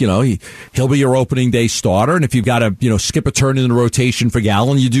 he'll be your opening day starter, and if you've got to skip a turn in the rotation for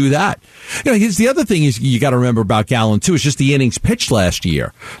Gallen, you do that. Here's the other thing is you got to remember about Gallen too. Is just the innings pitched last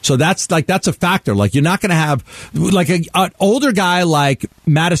year, so that's a factor. Like you're not going to have an older guy like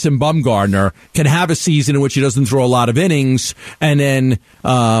Madison Bumgarner can have a season in which he doesn't throw a lot of innings, and then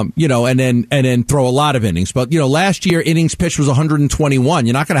throw a lot of innings. But last year innings pitched was 121.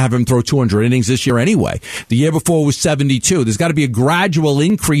 You're not going to have him throw 200 innings this year anyway. The year before was 72. There's got to be a gradual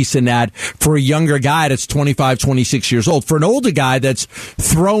increase in that for a younger guy that's 25, 26 years old. For an older guy that's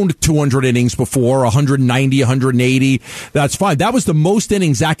thrown 200 innings before, 190, 180, that's fine. That was the most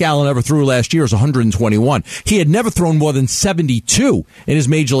innings Zach Gallen ever threw last year, is 121. He had never thrown more than 72 in his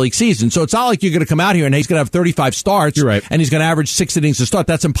major league season. So it's not like you're going to come out here and he's going to have 35 starts. You're right. And he's going to average 6 innings to start.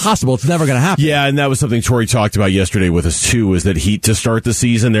 That's impossible. It's never going to happen. Yeah, and that was something Torrey talked about yesterday with us too, is that to start the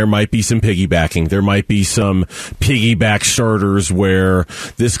season, there might be some piggy piggybacking. There might be some piggyback starters where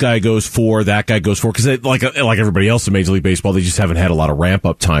this guy goes 4, that guy goes 4, because like everybody else in Major League Baseball, they just haven't had a lot of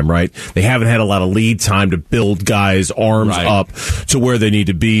ramp-up time, right? They haven't had a lot of lead time to build guys' arms up to where they need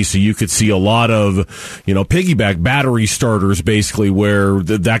to be, so you could see a lot of, piggyback battery starters, basically, where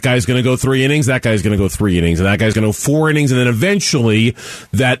that guy's going to go 3 innings, that guy's going to go 3 innings, and that guy's going to go 4 innings, and then eventually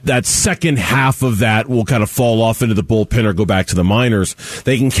that second half of that will kind of fall off into the bullpen or go back to the minors.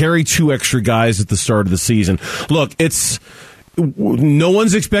 They can carry 2 extra guys at the start of the season. Look, no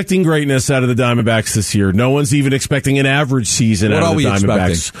one's expecting greatness out of the Diamondbacks this year. No one's even expecting an average season out of the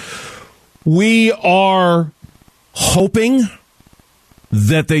Diamondbacks. We are hoping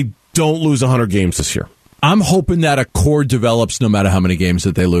that they don't lose 100 games this year. I'm hoping that a core develops no matter how many games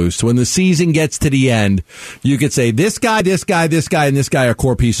that they lose. So when the season gets to the end, you could say this guy, this guy, this guy, and this guy are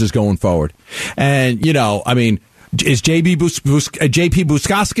core pieces going forward. And, is JP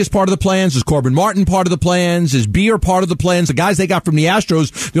Buskauskas part of the plans? Is Corbin Martin part of the plans? Is Beer part of the plans? The guys they got from the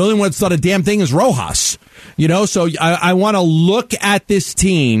Astros, the only one that's done a damn thing is Rojas. So I want to look at this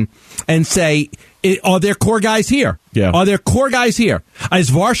team and say, are there core guys here? Yeah. Are there core guys here? Is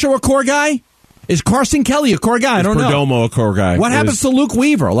Varsho a core guy? Is Carson Kelly a core guy? I don't know. Is Perdomo a core guy? What happens to Luke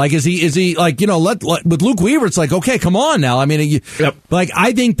Weaver? Like, is he like, with Luke Weaver, it's like, okay, come on now. I mean,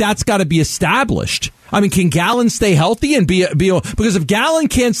 I think that's got to be established. I mean, can Gallen stay healthy and be because if Gallen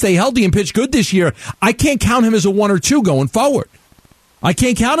can't stay healthy and pitch good this year, I can't count him as a 1 or 2 going forward. I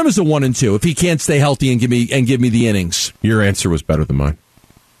can't count him as a 1 and 2 if he can't stay healthy and give me the innings. Your answer was better than mine.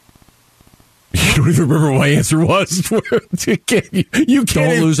 You don't even remember what my answer was. you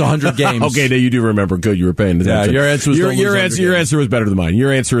can't lose 100 games. Okay, now you do remember. Good, you were paying attention. Yeah, your answer was your answer was better than mine.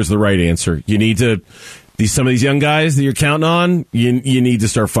 Your answer is the right answer. You need to. Some of these young guys that you're counting on, you need to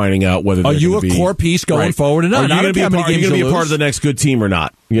start finding out whether they're you a core piece going forward or not. Are you going to be a part of the next good team or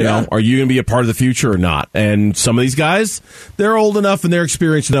not? You know, are you going to be a part of the future or not? And some of these guys, they're old enough and they're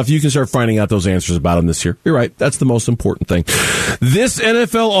experienced enough. You can start finding out those answers about them this year. You're right. That's the most important thing. This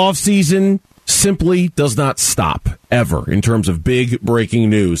NFL offseason simply does not stop ever in terms of big breaking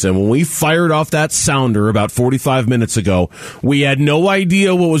news. And when we fired off that sounder about 45 minutes ago, we had no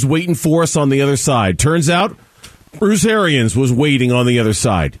idea what was waiting for us on the other side. Turns out Bruce Arians was waiting on the other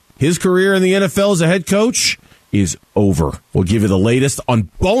side. His career in the NFL as a head coach is over. We'll give you the latest on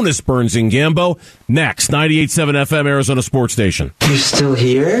bonus Burns and Gambo next. 98.7 FM Arizona Sports Station. You still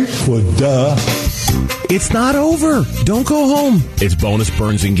here? Well, duh. It's not over. Don't go home. It's bonus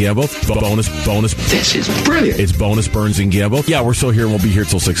Burns and Gambo. Bonus. This is brilliant. It's bonus Burns and Gambo. Yeah, we're still here and we'll be here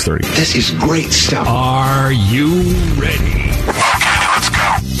till 6:30. This is great stuff. Are you ready? Okay,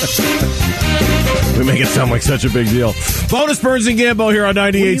 let's go. We make it sound like such a big deal. Bonus Burns and Gambo here on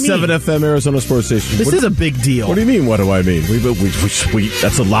 98.7 FM Arizona Sports Station. This is a big deal. What do you mean? What do I mean? We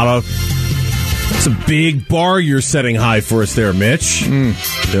that's a lot of. It's a big bar you're setting high for us there, Mitch. You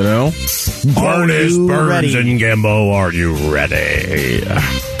know? Bonus Burns and Gambo, are you ready?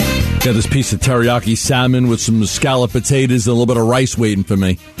 Got this piece of teriyaki salmon with some scalloped potatoes and a little bit of rice waiting for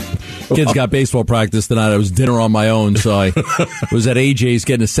me. Kids got baseball practice tonight. I was dinner on my own, so I was at AJ's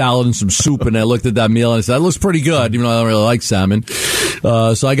getting a salad and some soup, and I looked at that meal and I said, that looks pretty good, even though I don't really like salmon.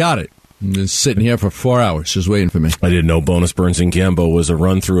 So I got it. I'm just sitting here for 4 hours, just waiting for me. I didn't know Bonus Burns and Gambo was a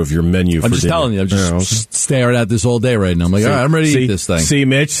run-through of your menu for dinner. I'm just telling you. I'm just staring at this all day right now. I'm like, all right, I'm ready to eat this thing. See,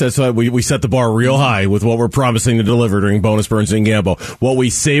 Mitch, that's why we set the bar real high with what we're promising to deliver during Bonus Burns and Gambo. What we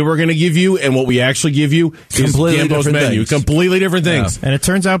say we're going to give you and what we actually give you is Gambo's menu. Things. Completely different things. Yeah. And it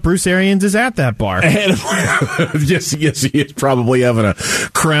turns out Bruce Arians is at that bar. And, yes, he is probably having a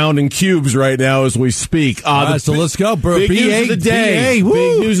crown and cubes right now as we speak. So let's go, bro. Big news of the day.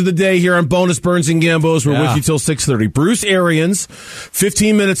 Big news of the day here on Bonus Burns and Gambos. We're with you till 6:30. Bruce Arians,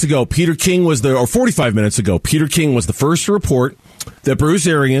 15 minutes ago, 45 minutes ago, Peter King was the first to report that Bruce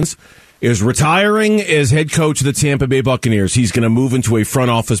Arians is retiring as head coach of the Tampa Bay Buccaneers. He's going to move into a front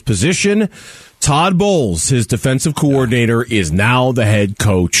office position. Todd Bowles, his defensive coordinator, is now the head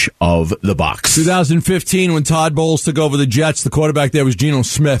coach of the Bucs. 2015, when Todd Bowles took over the Jets, the quarterback there was Geno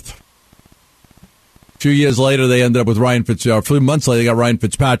Smith. A few years later, they ended up with Ryan Fitzpatrick. A few months later, they got Ryan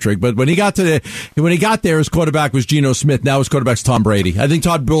Fitzpatrick. But when he got there, his quarterback was Geno Smith. Now his quarterback's Tom Brady. I think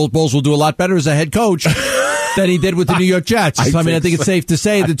Todd Bowles will do a lot better as a head coach than he did with the New York Jets. I think it's safe to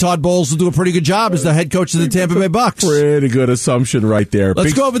say that Todd Bowles will do a pretty good job as the head coach of the Tampa Bay Bucs. Pretty good assumption right there.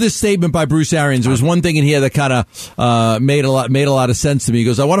 Let's go over this statement by Bruce Arians. There was one thing in here that kind of made a lot of sense to me. He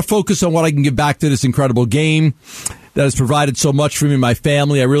goes, I want to focus on what I can give back to this incredible game. that has provided so much for me and my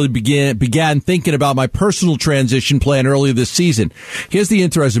family. I really began thinking about my personal transition plan earlier this season. Here's the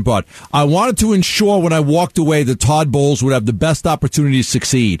interesting part. I wanted to ensure when I walked away that Todd Bowles would have the best opportunity to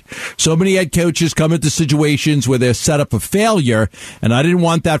succeed. So many head coaches come into situations where they're set up for failure, and I didn't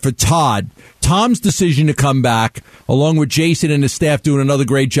want that for Todd. Tom's decision to come back, along with Jason and his staff doing another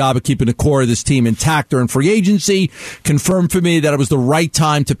great job of keeping the core of this team intact during free agency, confirmed for me that it was the right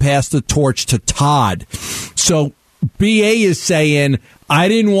time to pass the torch to Todd. So BA is saying, I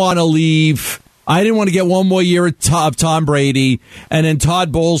didn't want to leave. I didn't want to get one more year of Tom Brady, and then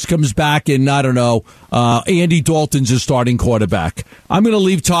Todd Bowles comes back, and I don't know, Andy Dalton's his starting quarterback. I'm going to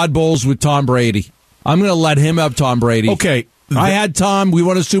leave Todd Bowles with Tom Brady. I'm going to let him have Tom Brady. Okay. I had Tom. We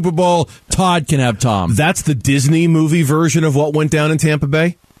won a Super Bowl. Todd can have Tom. That's the Disney movie version of what went down in Tampa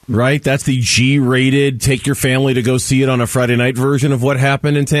Bay, right? That's the G-rated, take your family to go see it on a Friday night version of what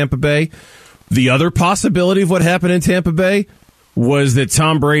happened in Tampa Bay. The other possibility of what happened in Tampa Bay was that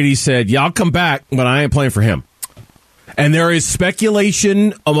Tom Brady said, yeah, I'll come back, but I ain't playing for him. And there is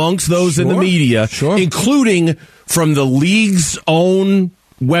speculation amongst those in the media, including from the league's own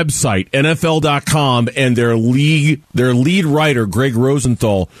website, NFL.com, and their lead writer, Greg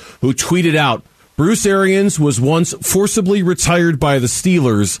Rosenthal, who tweeted out, Bruce Arians was once forcibly retired by the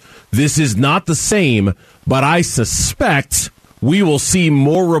Steelers. This is not the same, but I suspect we will see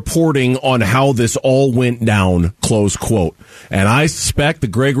more reporting on how this all went down, close quote. And I suspect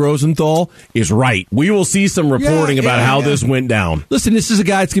that Greg Rosenthal is right. We will see some reporting about how this went down. Listen, this is a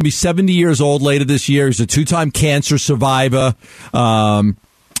guy that's going to be 70 years old later this year. He's a two-time cancer survivor.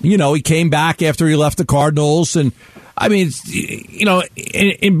 He came back after he left the Cardinals, and I mean,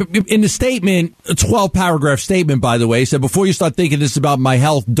 in the statement, a 12-paragraph statement, by the way, said, before you start thinking this is about my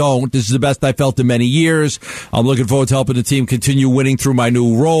health, don't. This is the best I felt in many years. I'm looking forward to helping the team continue winning through my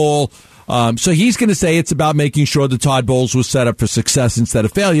new role. So he's going to say it's about making sure that Todd Bowles was set up for success instead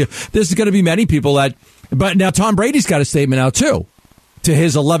of failure. There's going to be many people but now Tom Brady's got a statement out, too, to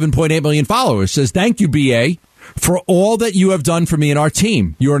his 11.8 million followers. Says, thank you, BA, for all that you have done for me and our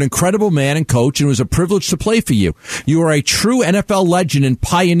team. You're an incredible man and coach, and it was a privilege to play for you. You are a true NFL legend and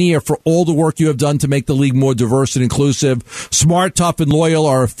pioneer for all the work you have done to make the league more diverse and inclusive. Smart, tough, and loyal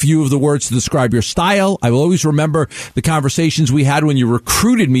are a few of the words to describe your style. I will always remember the conversations we had when you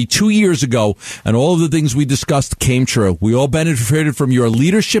recruited me 2 years ago, and all of the things we discussed came true. We all benefited from your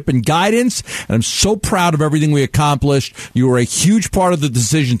leadership and guidance, and I'm so proud of everything we accomplished. You were a huge part of the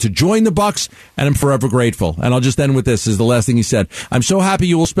decision to join the Bucs, and I'm forever grateful. And I'll just end with this, is the last thing he said. I'm so happy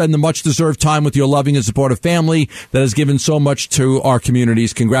you will spend the much-deserved time with your loving and supportive family that has given so much to our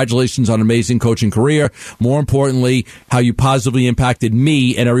communities. Congratulations on an amazing coaching career. More importantly, how you positively impacted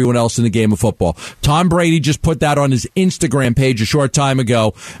me and everyone else in the game of football. Tom Brady just put that on his Instagram page a short time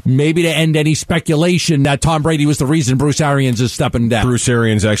ago, maybe to end any speculation that Tom Brady was the reason Bruce Arians is stepping down. Bruce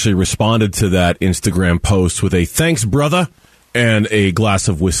Arians actually responded to that Instagram post with a thanks, brother, and a glass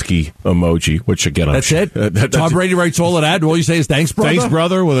of whiskey emoji, which again, that's it. Tom Brady writes all of that. All you say is thanks, brother. Thanks,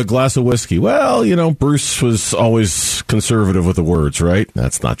 brother, with a glass of whiskey. Well, Bruce was always conservative with the words, right?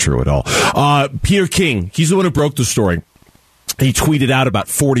 That's not true at all. Peter King, he's the one who broke the story. He tweeted out about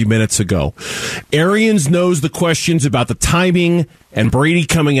 40 minutes ago. Arians knows the questions about the timing and Brady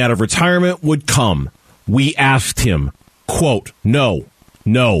coming out of retirement would come. We asked him, quote, no.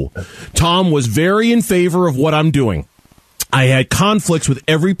 Tom was very in favor of what I'm doing. I had conflicts with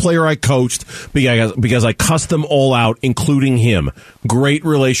every player I coached because I cussed them all out, including him. Great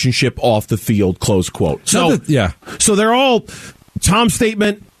relationship off the field, close quote. So they're all Tom's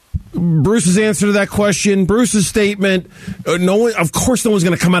statement, Bruce's answer to that question, Bruce's statement. Of course, no one's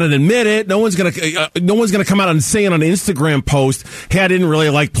going to come out and admit it. No one's going to come out and say it on an Instagram post. Hey, I didn't really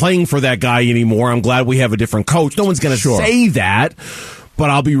like playing for that guy anymore. I'm glad we have a different coach. No one's going to say that. But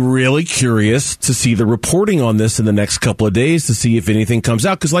I'll be really curious to see the reporting on this in the next couple of days to see if anything comes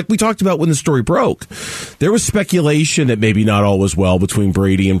out. Because like we talked about when the story broke, there was speculation that maybe not all was well between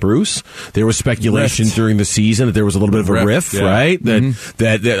Brady and Bruce. There was speculation during the season that there was a little bit of a rift, right?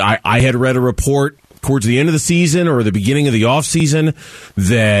 That I had read a report towards the end of the season or the beginning of the offseason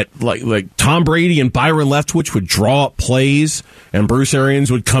that like Tom Brady and Byron Leftwich would draw up plays and Bruce Arians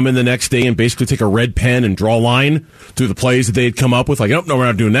would come in the next day and basically take a red pen and draw a line through the plays that they had come up with. Like, nope, no, we're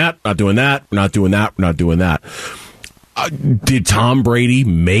not doing that, not doing that, we're not doing that, we're not doing that. Did Tom Brady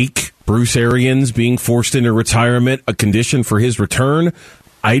make Bruce Arians being forced into retirement a condition for his return?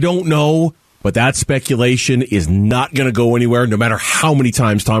 I don't know. But that speculation is not going to go anywhere, no matter how many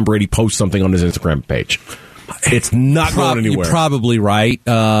times Tom Brady posts something on his Instagram page. It's not going anywhere. You're probably right.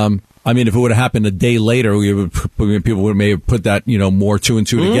 I mean, if it would have happened a day later, people would may have put that, more 2 and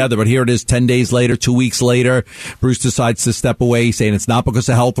 2 together. But here it is 10 days later, 2 weeks later, Bruce decides to step away, saying it's not because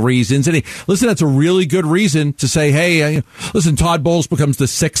of health reasons. And listen, that's a really good reason to say, hey, listen, Todd Bowles becomes the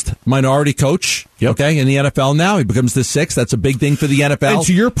 6th minority coach, okay, in the NFL now. He becomes the 6th. That's a big thing for the NFL. And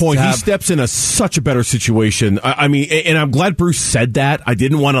to your point, he steps in such a better situation. I mean, and I'm glad Bruce said that. I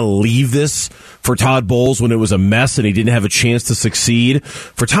didn't want to leave this for Todd Bowles when it was a mess and he didn't have a chance to succeed.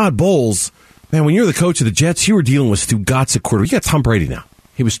 For Todd Bowles, man, when you're the coach of the Jets, you were dealing with Stu Gotts at quarterback. You got Tom Brady now.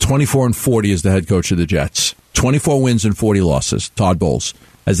 He was 24-40 as the head coach of the Jets. 24 wins and 40 losses. Todd Bowles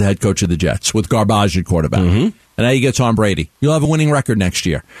as the head coach of the Jets with garbage at quarterback. Mm-hmm. And now you get Tom Brady. You'll have a winning record next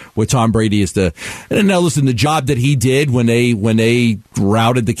year where Tom Brady is the. And now listen, the job that he did when they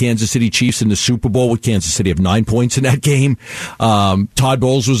routed the Kansas City Chiefs in the Super Bowl with Kansas City of 9 points in that game. Todd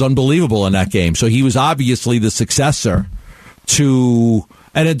Bowles was unbelievable in that game. So he was obviously the successor to.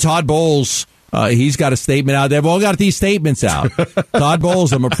 And then Todd Bowles, he's got a statement out. They've all got these statements out. Todd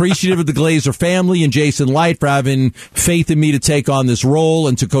Bowles, I'm appreciative of the Glazer family and Jason Light for having faith in me to take on this role,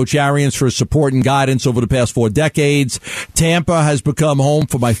 and to Coach Arians for his support and guidance over the past 4 decades. Tampa has become home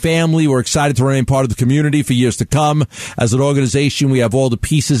for my family. We're excited to remain part of the community for years to come. As an organization, we have all the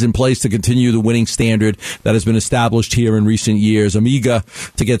pieces in place to continue the winning standard that has been established here in recent years. I'm eager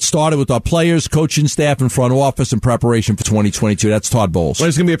to get started with our players, coaching staff, and front office in preparation for 2022. That's Todd Bowles. Well,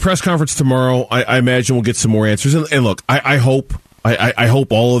 there's going to be a press conference tomorrow. I imagine we'll get some more answers. And look, I hope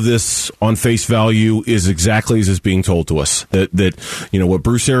all of this on face value is exactly as is being told to us. That what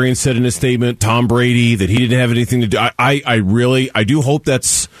Bruce Arians said in his statement, Tom Brady, that he didn't have anything to do. I do hope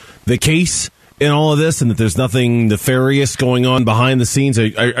that's the case in all of this, and that there's nothing nefarious going on behind the scenes.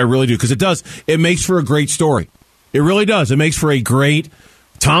 I really do, because it makes for a great story. It really does. It makes for a great.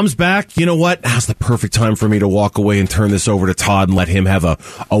 Tom's back. You know what? Now's the perfect time for me to walk away and turn this over to Todd and let him have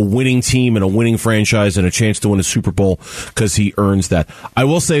a winning team and a winning franchise and a chance to win a Super Bowl, because he earns that. I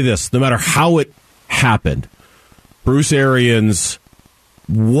will say this, no matter how it happened, Bruce Arians,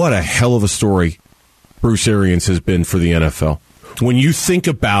 what a hell of a story Bruce Arians has been for the NFL. When you think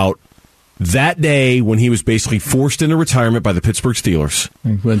about that day when he was basically forced into retirement by the Pittsburgh Steelers.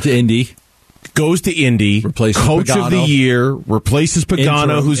 Went to Indy. Goes to Indy, replaces coach Pagano. Of the year, replaces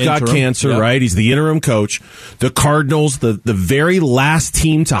Pagano, who's got cancer, right? He's the interim coach. The Cardinals, the very last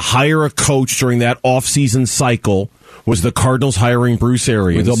team to hire a coach during that offseason cycle was the Cardinals hiring Bruce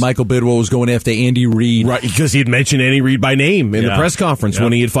Arians. We thought Michael Bidwell was going after Andy Reid. Right, because he had mentioned Andy Reid by name in the press conference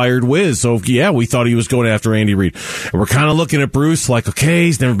when he had fired Wiz. So, we thought he was going after Andy Reid. And we're kind of looking at Bruce like, okay,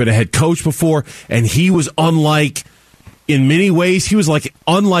 he's never been a head coach before, and he was unlike... In many ways, he was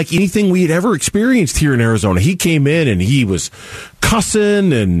unlike anything we had ever experienced here in Arizona. He came in and he was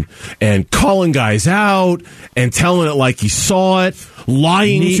cussing and calling guys out and telling it like he saw it,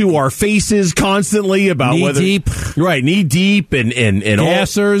 lying to our faces constantly about knee deep and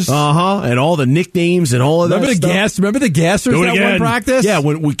gassers, and all the nicknames and all of that. Remember the gassers at one practice? Yeah,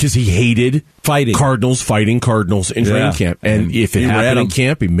 because he hated fighting Cardinals in training camp, and if it happened in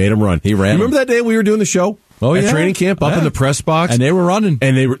camp, he made them run. He ran. Remember that day we were doing the show? Oh, at training camp, up in the press box. And they were running.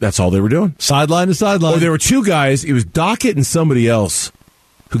 And that's all they were doing. Sideline to sideline. Or there were 2 guys, it was Dockett and somebody else,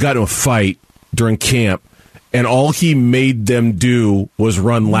 who got into a fight during camp, and all he made them do was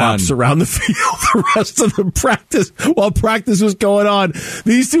run laps around the field the rest of the practice, while practice was going on.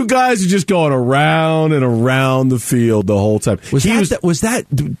 These 2 guys were just going around and around the field the whole time. So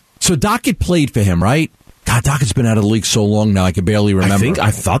Dockett played for him, right? God, Dockett's been out of the league so long now, I can barely remember.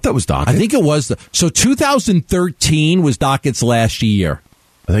 I thought that was Dockett. I think it was. So 2013 was Dockett's last year.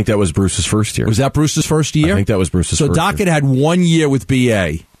 I think that was Bruce's first year. Was that Bruce's first year? I think that was Bruce's first year. So Dockett had 1 year with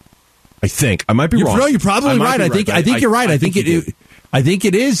BA. I think. I might be wrong. No, you're probably right. I think you're right. I think it is. I think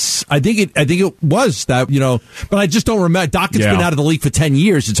it was that, but I just don't remember. Dockett's been out of the league for 10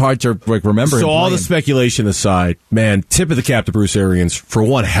 years. It's hard to remember. So all the speculation aside, man, tip of the cap to Bruce Arians for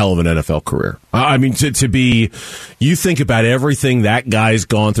one hell of an NFL career. I mean, to be, you think about everything that guy's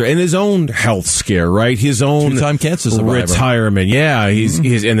gone through and his own health scare, right? His own 2-time cancer survivor. Retirement. Yeah.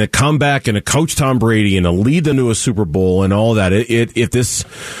 He's and the comeback and to coach Tom Brady and to lead them to a Super Bowl and all that.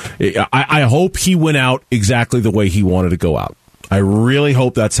 I hope he went out exactly the way he wanted to go out. I really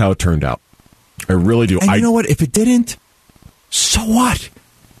hope that's how it turned out. I really do. And you know what? If it didn't, so what?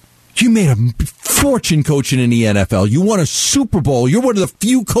 You made a fortune coaching in the NFL. You won a Super Bowl. You're one of the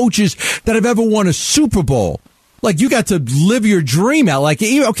few coaches that have ever won a Super Bowl. Like, you got to live your dream out. Like,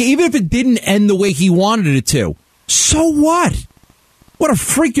 even if it didn't end the way he wanted it to, so what? What a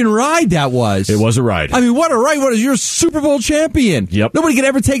freaking ride that was. It was a ride. I mean, what a ride. You're a Super Bowl champion. Yep. Nobody could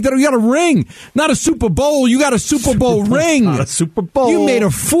ever take that. You got a ring. Not a Super Bowl. You got a Super Bowl ring. Not a Super Bowl. You made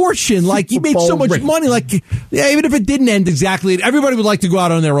a fortune. Like, you made so much money. Like, yeah, even if it didn't end exactly, everybody would like to go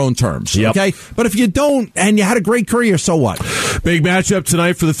out on their own terms. Yep. Okay? But if you don't, and you had a great career, so what? Big matchup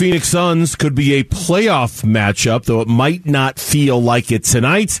tonight for the Phoenix Suns. Could be a playoff matchup, though it might not feel like it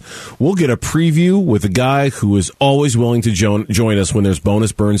tonight. We'll get a preview with a guy who is always willing to join us when there's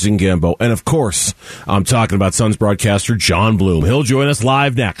bonus Burns and Gambo. And, of course, I'm talking about Suns broadcaster John Bloom. He'll join us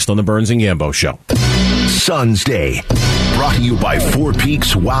live next on the Burns and Gambo Show. Suns Day, brought to you by Four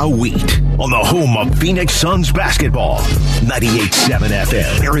Peaks Wow Wheat, on the home of Phoenix Suns basketball. 98.7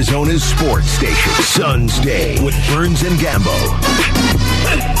 FM, Arizona's sports station. Suns Day with Burns and Gambo.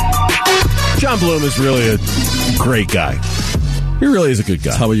 John Bloom is really a great guy. He really is a good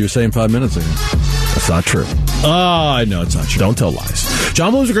guy. That's how you were saying 5 minutes ago. That's not true. I know it's not true. Don't tell lies.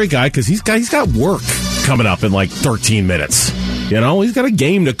 John Bloom's a great guy because he's got work coming up in like 13 minutes. You know, he's got a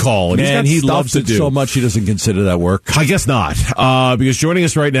game to call. And he loves it so much he doesn't consider that work. I guess not. Because joining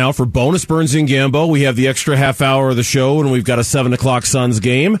us right now for bonus Burns and Gambo, we have the extra half hour of the show, and we've got a 7 o'clock Suns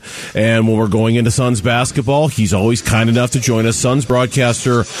game. And when we're going into Suns basketball, he's always kind enough to join us. Suns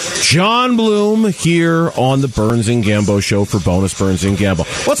broadcaster John Bloom here on the Burns and Gambo show for bonus Burns and Gambo.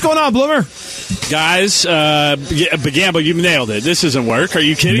 What's going on, Bloomer? Guys, Gambo, you nailed it. This isn't work. Are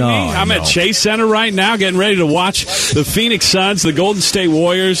you kidding me? I'm at Chase Center right now getting ready to watch the Phoenix Suns, the Golden State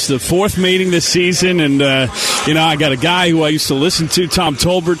Warriors, the 4th meeting this season. And, I got a guy who I used to listen to, Tom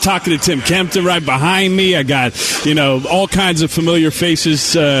Tolbert, talking to Tim Kempton right behind me. I got, all kinds of familiar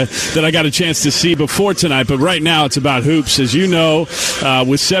faces that I got a chance to see before tonight. But right now it's about hoops. As you know,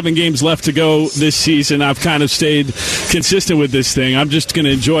 with 7 games left to go this season, I've kind of stayed consistent with this thing. I'm just going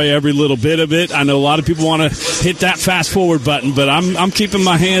to enjoy every little bit of it. I know a lot of people want to hit that fast forward button, but I'm keeping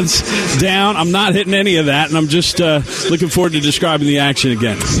my hands down. I'm not hitting any of that, and I'm just looking forward to describing the action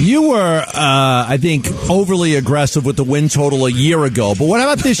again. You were, I think, overly aggressive with the win total a year ago. But what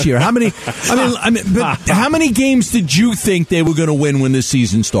about this year? How many games did you think they were going to win when this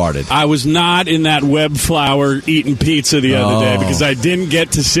season started? I was not in that web flour eating pizza the other day because I didn't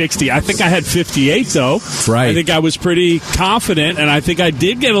get to 60. I think I had 58, though. Right. I think I was pretty confident, and I think I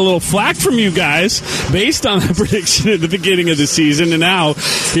did get a little flack from you guys based on the prediction at the beginning of the season. And now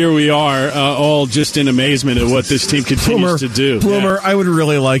here we are, all just in amazement at what this team continues to do. Bloomer, I would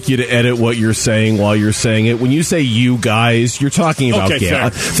really like you to edit what you're saying while you're saying it. When you say you guys, you're talking about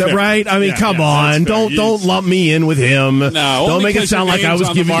Gambo. Is that right? I mean, come on. Don't lump me in with him. No, don't make it sound like I was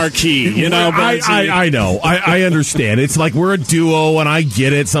giving marquee. I know. I understand. It's like we're a duo, and I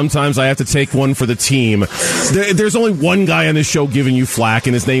get it. Sometimes I have to take one for the team. There's only one guy on this show giving you flack,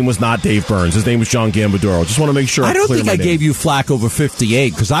 and his name was not Dave Burns. His name was John Gambadoro. Just want to make sure I don't think I gave you flack over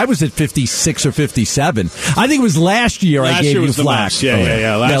 58 because I was at 56 or 57. I think it was last year I gave you flack.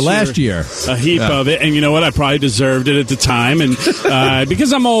 Yeah. Last year. A heap of it. And you know what? I probably deserved it at the time. And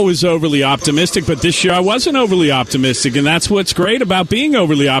because I'm always overly optimistic, but this year I wasn't overly optimistic. And that's what's great about being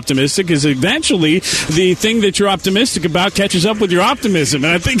overly optimistic is eventually the thing that you're optimistic about catches up with your optimism.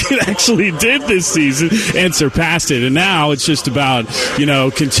 And I think it actually did this season and surpassed it. And now it's just about,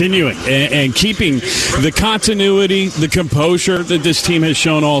 continuing and keeping the continuity, the composure that this team has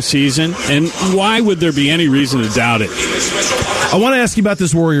shown all season. And why would there be any reason to doubt it? I want to ask you about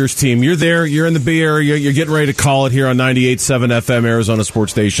this Warriors team. You're there. You're in the Bay Area. You're getting ready to call it here on 98.7 FM, Arizona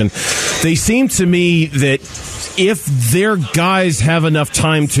Sports Station. They seem to me that if their guys have enough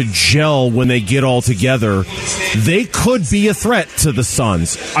time to gel when they get all together, they could be a threat to the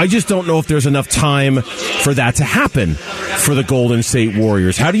Suns. I just don't know if there's enough time for that to happen for the Golden State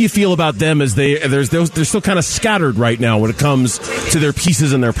Warriors. How do you feel about them as they're still kind of scattered right now when it comes to their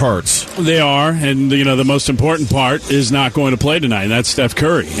pieces and their parts? They are, and the most important part is not going to play tonight, and that's Steph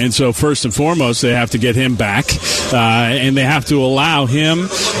Curry. And so first and foremost, they have to get him back, and they have to allow him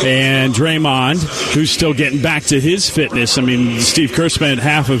and Draymond, who's still getting back to his fitness. I mean, Steve Kerr spent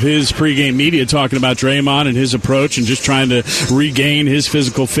half of his pregame media talking about Draymond and his approach and just trying to regain his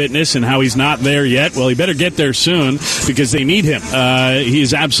physical fitness and how he's not there yet. Well, he better get there soon because they need him. He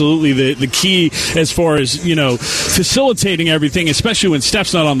is absolutely the key as far as, facilitating everything, especially when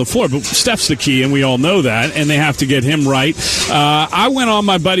Steph's not on the floor. But Steph's the key, and we all know that, and they have to get him right. I went on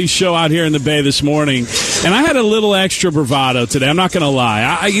my buddy's show out here in the Bay this morning, and I had a little extra bravado today. I'm not going to lie.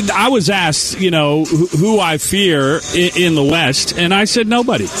 I was asked, who I fear in the West, and I said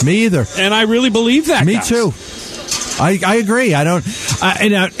nobody. Me either. And I really believe that. Me too. I agree.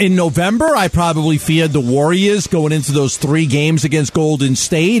 In November, I probably feared the Warriors going into those 3 games against Golden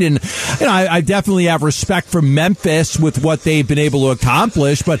State, and I definitely have respect for Memphis with what they've been able to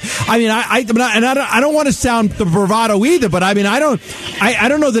accomplish. But I mean, I don't want to sound the bravado either. But I mean, I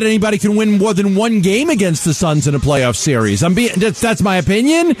don't know that anybody can win more than 1 game against the Suns in a playoff series. That's my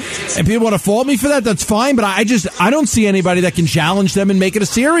opinion, and people want to fault me for that. That's fine, but I don't see anybody that can challenge them and make it a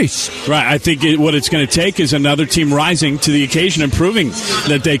series. Right. I think what it's going to take is another team rising to the occasion and proving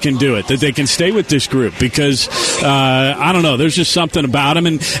that they can do it, that they can stay with this group. Because I don't know, there's just something about them,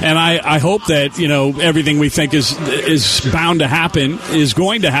 and I hope that everything we think is bound to happen is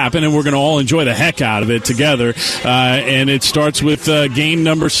going to happen, and we're going to all enjoy the heck out of it together. And it starts with game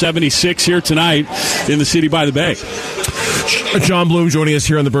number 76 here tonight in the City by the Bay. John Bloom joining us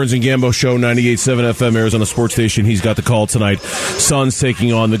here on the Burns and Gambo Show, 98.7 FM, Arizona Sports Station. He's got the call tonight. Suns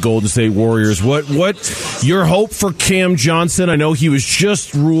taking on the Golden State Warriors. What your hope for Cam Johnson? I know he was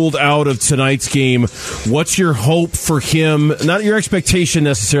just ruled out of tonight's game. What's your hope for him? Not your expectation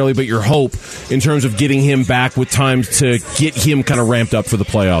necessarily, but your hope in terms of getting him back with time to get him kind of ramped up for the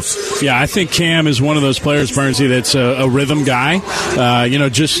playoffs. Yeah, I think Cam is one of those players, Burnsy, that's a rhythm guy.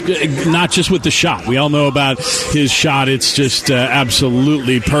 Just not just with the shot. We all know about his shot. It's just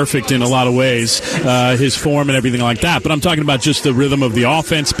absolutely perfect in a lot of ways, his form and everything like that. But I'm talking about just the rhythm of the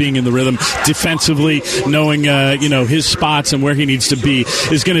offense, being in the rhythm defensively, knowing his spots and where he needs to be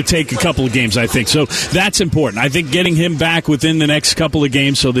is going to take a couple of games, I think. So that's important. I think getting him back within the next couple of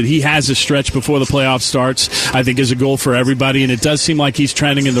games so that he has a stretch before the playoff starts, I think is a goal for everybody, and it does seem like he's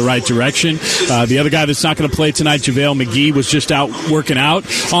trending in the right direction. The other guy that's not going to play tonight, JaVale McGee, was just out working out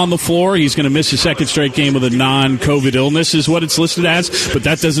on the floor. He's going to miss his second straight game with a non-COVID illness is what it's listed as, but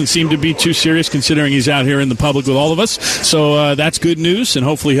that doesn't seem to be too serious considering he's out here in the public with all of us. So that's good news, and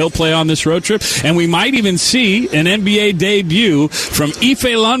hopefully he'll play on this road trip. And we might even see an NBA debut from Ife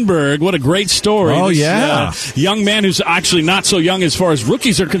Lundberg. What a great story. Oh, this, young man who's actually not so young as far as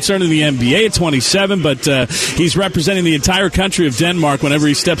rookies are concerned in the NBA at 27, but he's representing the entire country of Denmark. Whenever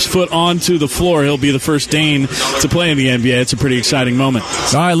he steps foot onto the floor, he'll be the first Dane to play in the NBA. It's a pretty exciting moment.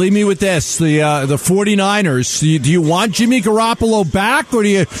 All right, leave me with this. The 49ers, do you want Jimmy Garoppolo back, or do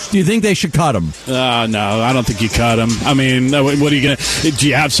you think they should cut him? No, I don't think you cut him. I mean, what are you going to... Do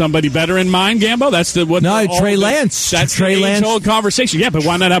you have somebody better in mind, Gambo? That's Trey Lance. That's Trey the Lance. age-old conversation. Yeah, but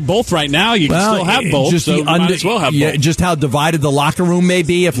why not have both right now? You can still have both, so you might as well have both. Just how divided the locker room may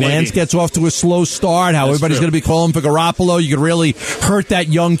be if Lance gets off to a slow start, how everybody's going to be calling for Garoppolo. You could really hurt that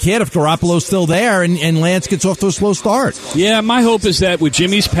young kid if Garoppolo's still there and Lance gets off to a slow start. Yeah, my hope is that with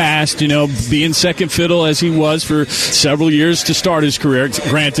Jimmy's past, being second fiddle as he was for several years to start his career,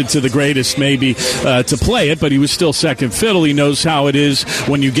 granted to the greatest maybe to play it, but he was still second fiddle. He knows how it is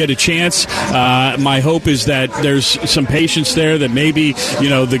when you get a chance. My hope is that there's some patience there, that maybe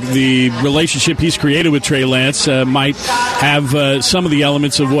the relationship he's created with Trey Lance might have some of the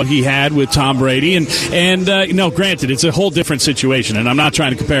elements of what he had with Tom Brady. And granted, it's a whole different situation, and I'm not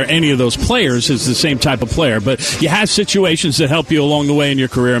trying to compare any of those players as the same type of player, but you have situations that help you along the way in your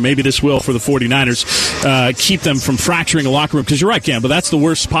career. Maybe this will for the 49ers keep them from fracturing a locker room, because you're right, Cam, but that's the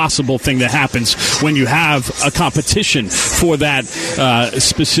worst possible thing that happens when you have a competition for that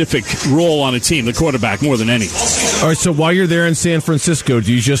specific role on a team, the quarterback, more than any. All right, so while you're there in San Francisco,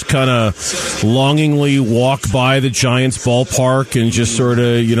 do you just kind of longingly walk by the Giants ballpark and just sort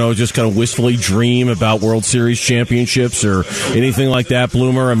of, just kind of wistfully dream about World Series championships or anything like that,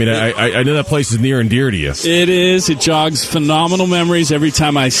 Bloomer? I mean, I know that place is near and dear to you. It is. It jogs phenomenal memories every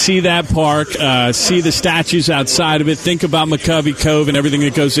time I see that park, see the statues outside of it, think about McCovey Cove and everything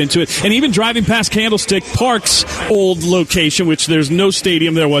that goes into it. And even driving past Candlestick Park's old location, which there's no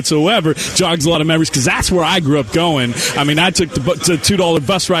stadium there whatsoever, jogs a lot of memories, because that's where I grew up going. I mean, I took the $2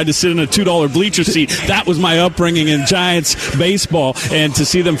 bus ride to sit in a $2 bleacher seat. That was my upbringing in Giants baseball. And to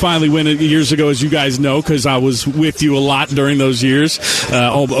see them finally win it years ago, as you guys know, because I was with you a lot during those years,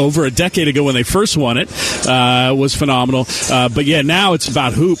 over a decade ago when they first won it, was phenomenal. But yeah, now it's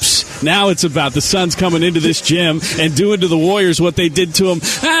about hoops. Now it's about the Suns coming into this gym and doing to the Warriors what they did to them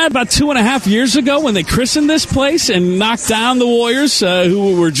about 2.5 years ago when they christened this place and knocked down the Warriors,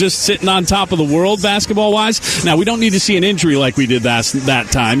 who were just sitting on top of the world basketball-wise. Now, we don't need to see an injury like we did that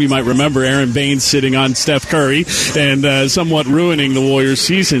time. You might remember Aaron Baines sitting on Steph Curry and somewhat ruining the Warriors'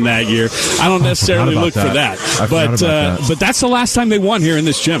 season that year. I don't necessarily look for that. But that's the last time they won here in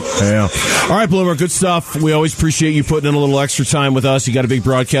this gym. Yeah. All right, Bloomer, good stuff. We always appreciate you putting in a little extra time with us. You got a big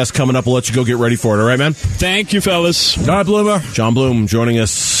broadcast coming up. We'll let you go get ready for it. All right, man? Thank you, fellas. All right, Bloomer. John Bloom joining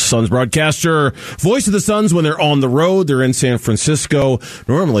us Suns broadcaster, voice of the Suns when they're on the road. They're in San Francisco.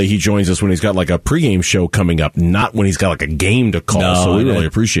 Normally, he joins us when he's got like a pregame show coming up, not when he's got like a game to call. So we really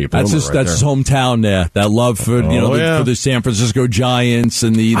appreciate that's his hometown there. That love for for the San Francisco Giants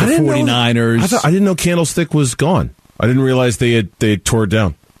and the 49ers. I didn't know Candlestick was gone. I didn't realize they tore it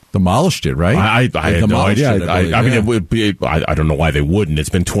down. Demolished it, right? I had no idea. I mean, it would be. I don't know why they wouldn't. It's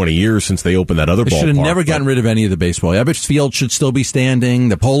been 20 years since they opened that other ballpark. They should have never gotten rid of any of the baseball. Ebbets Field should still be standing.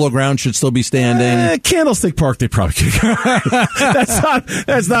 The Polo Ground should still be standing. Candlestick Park, they probably could.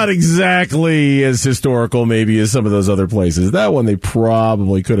 That's not exactly as historical, maybe, as some of those other places. That one they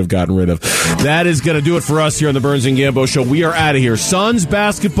probably could have gotten rid of. That is going to do it for us here on the Burns and Gambo Show. We are out of here. Suns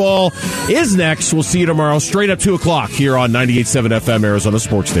basketball is next. We'll see you tomorrow, straight up 2 o'clock here on 98.7 FM Arizona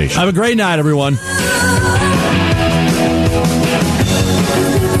Sports Station. Have a great night, everyone.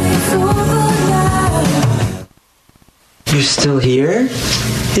 You're still here?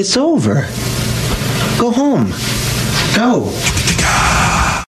 It's over. Go home. Go.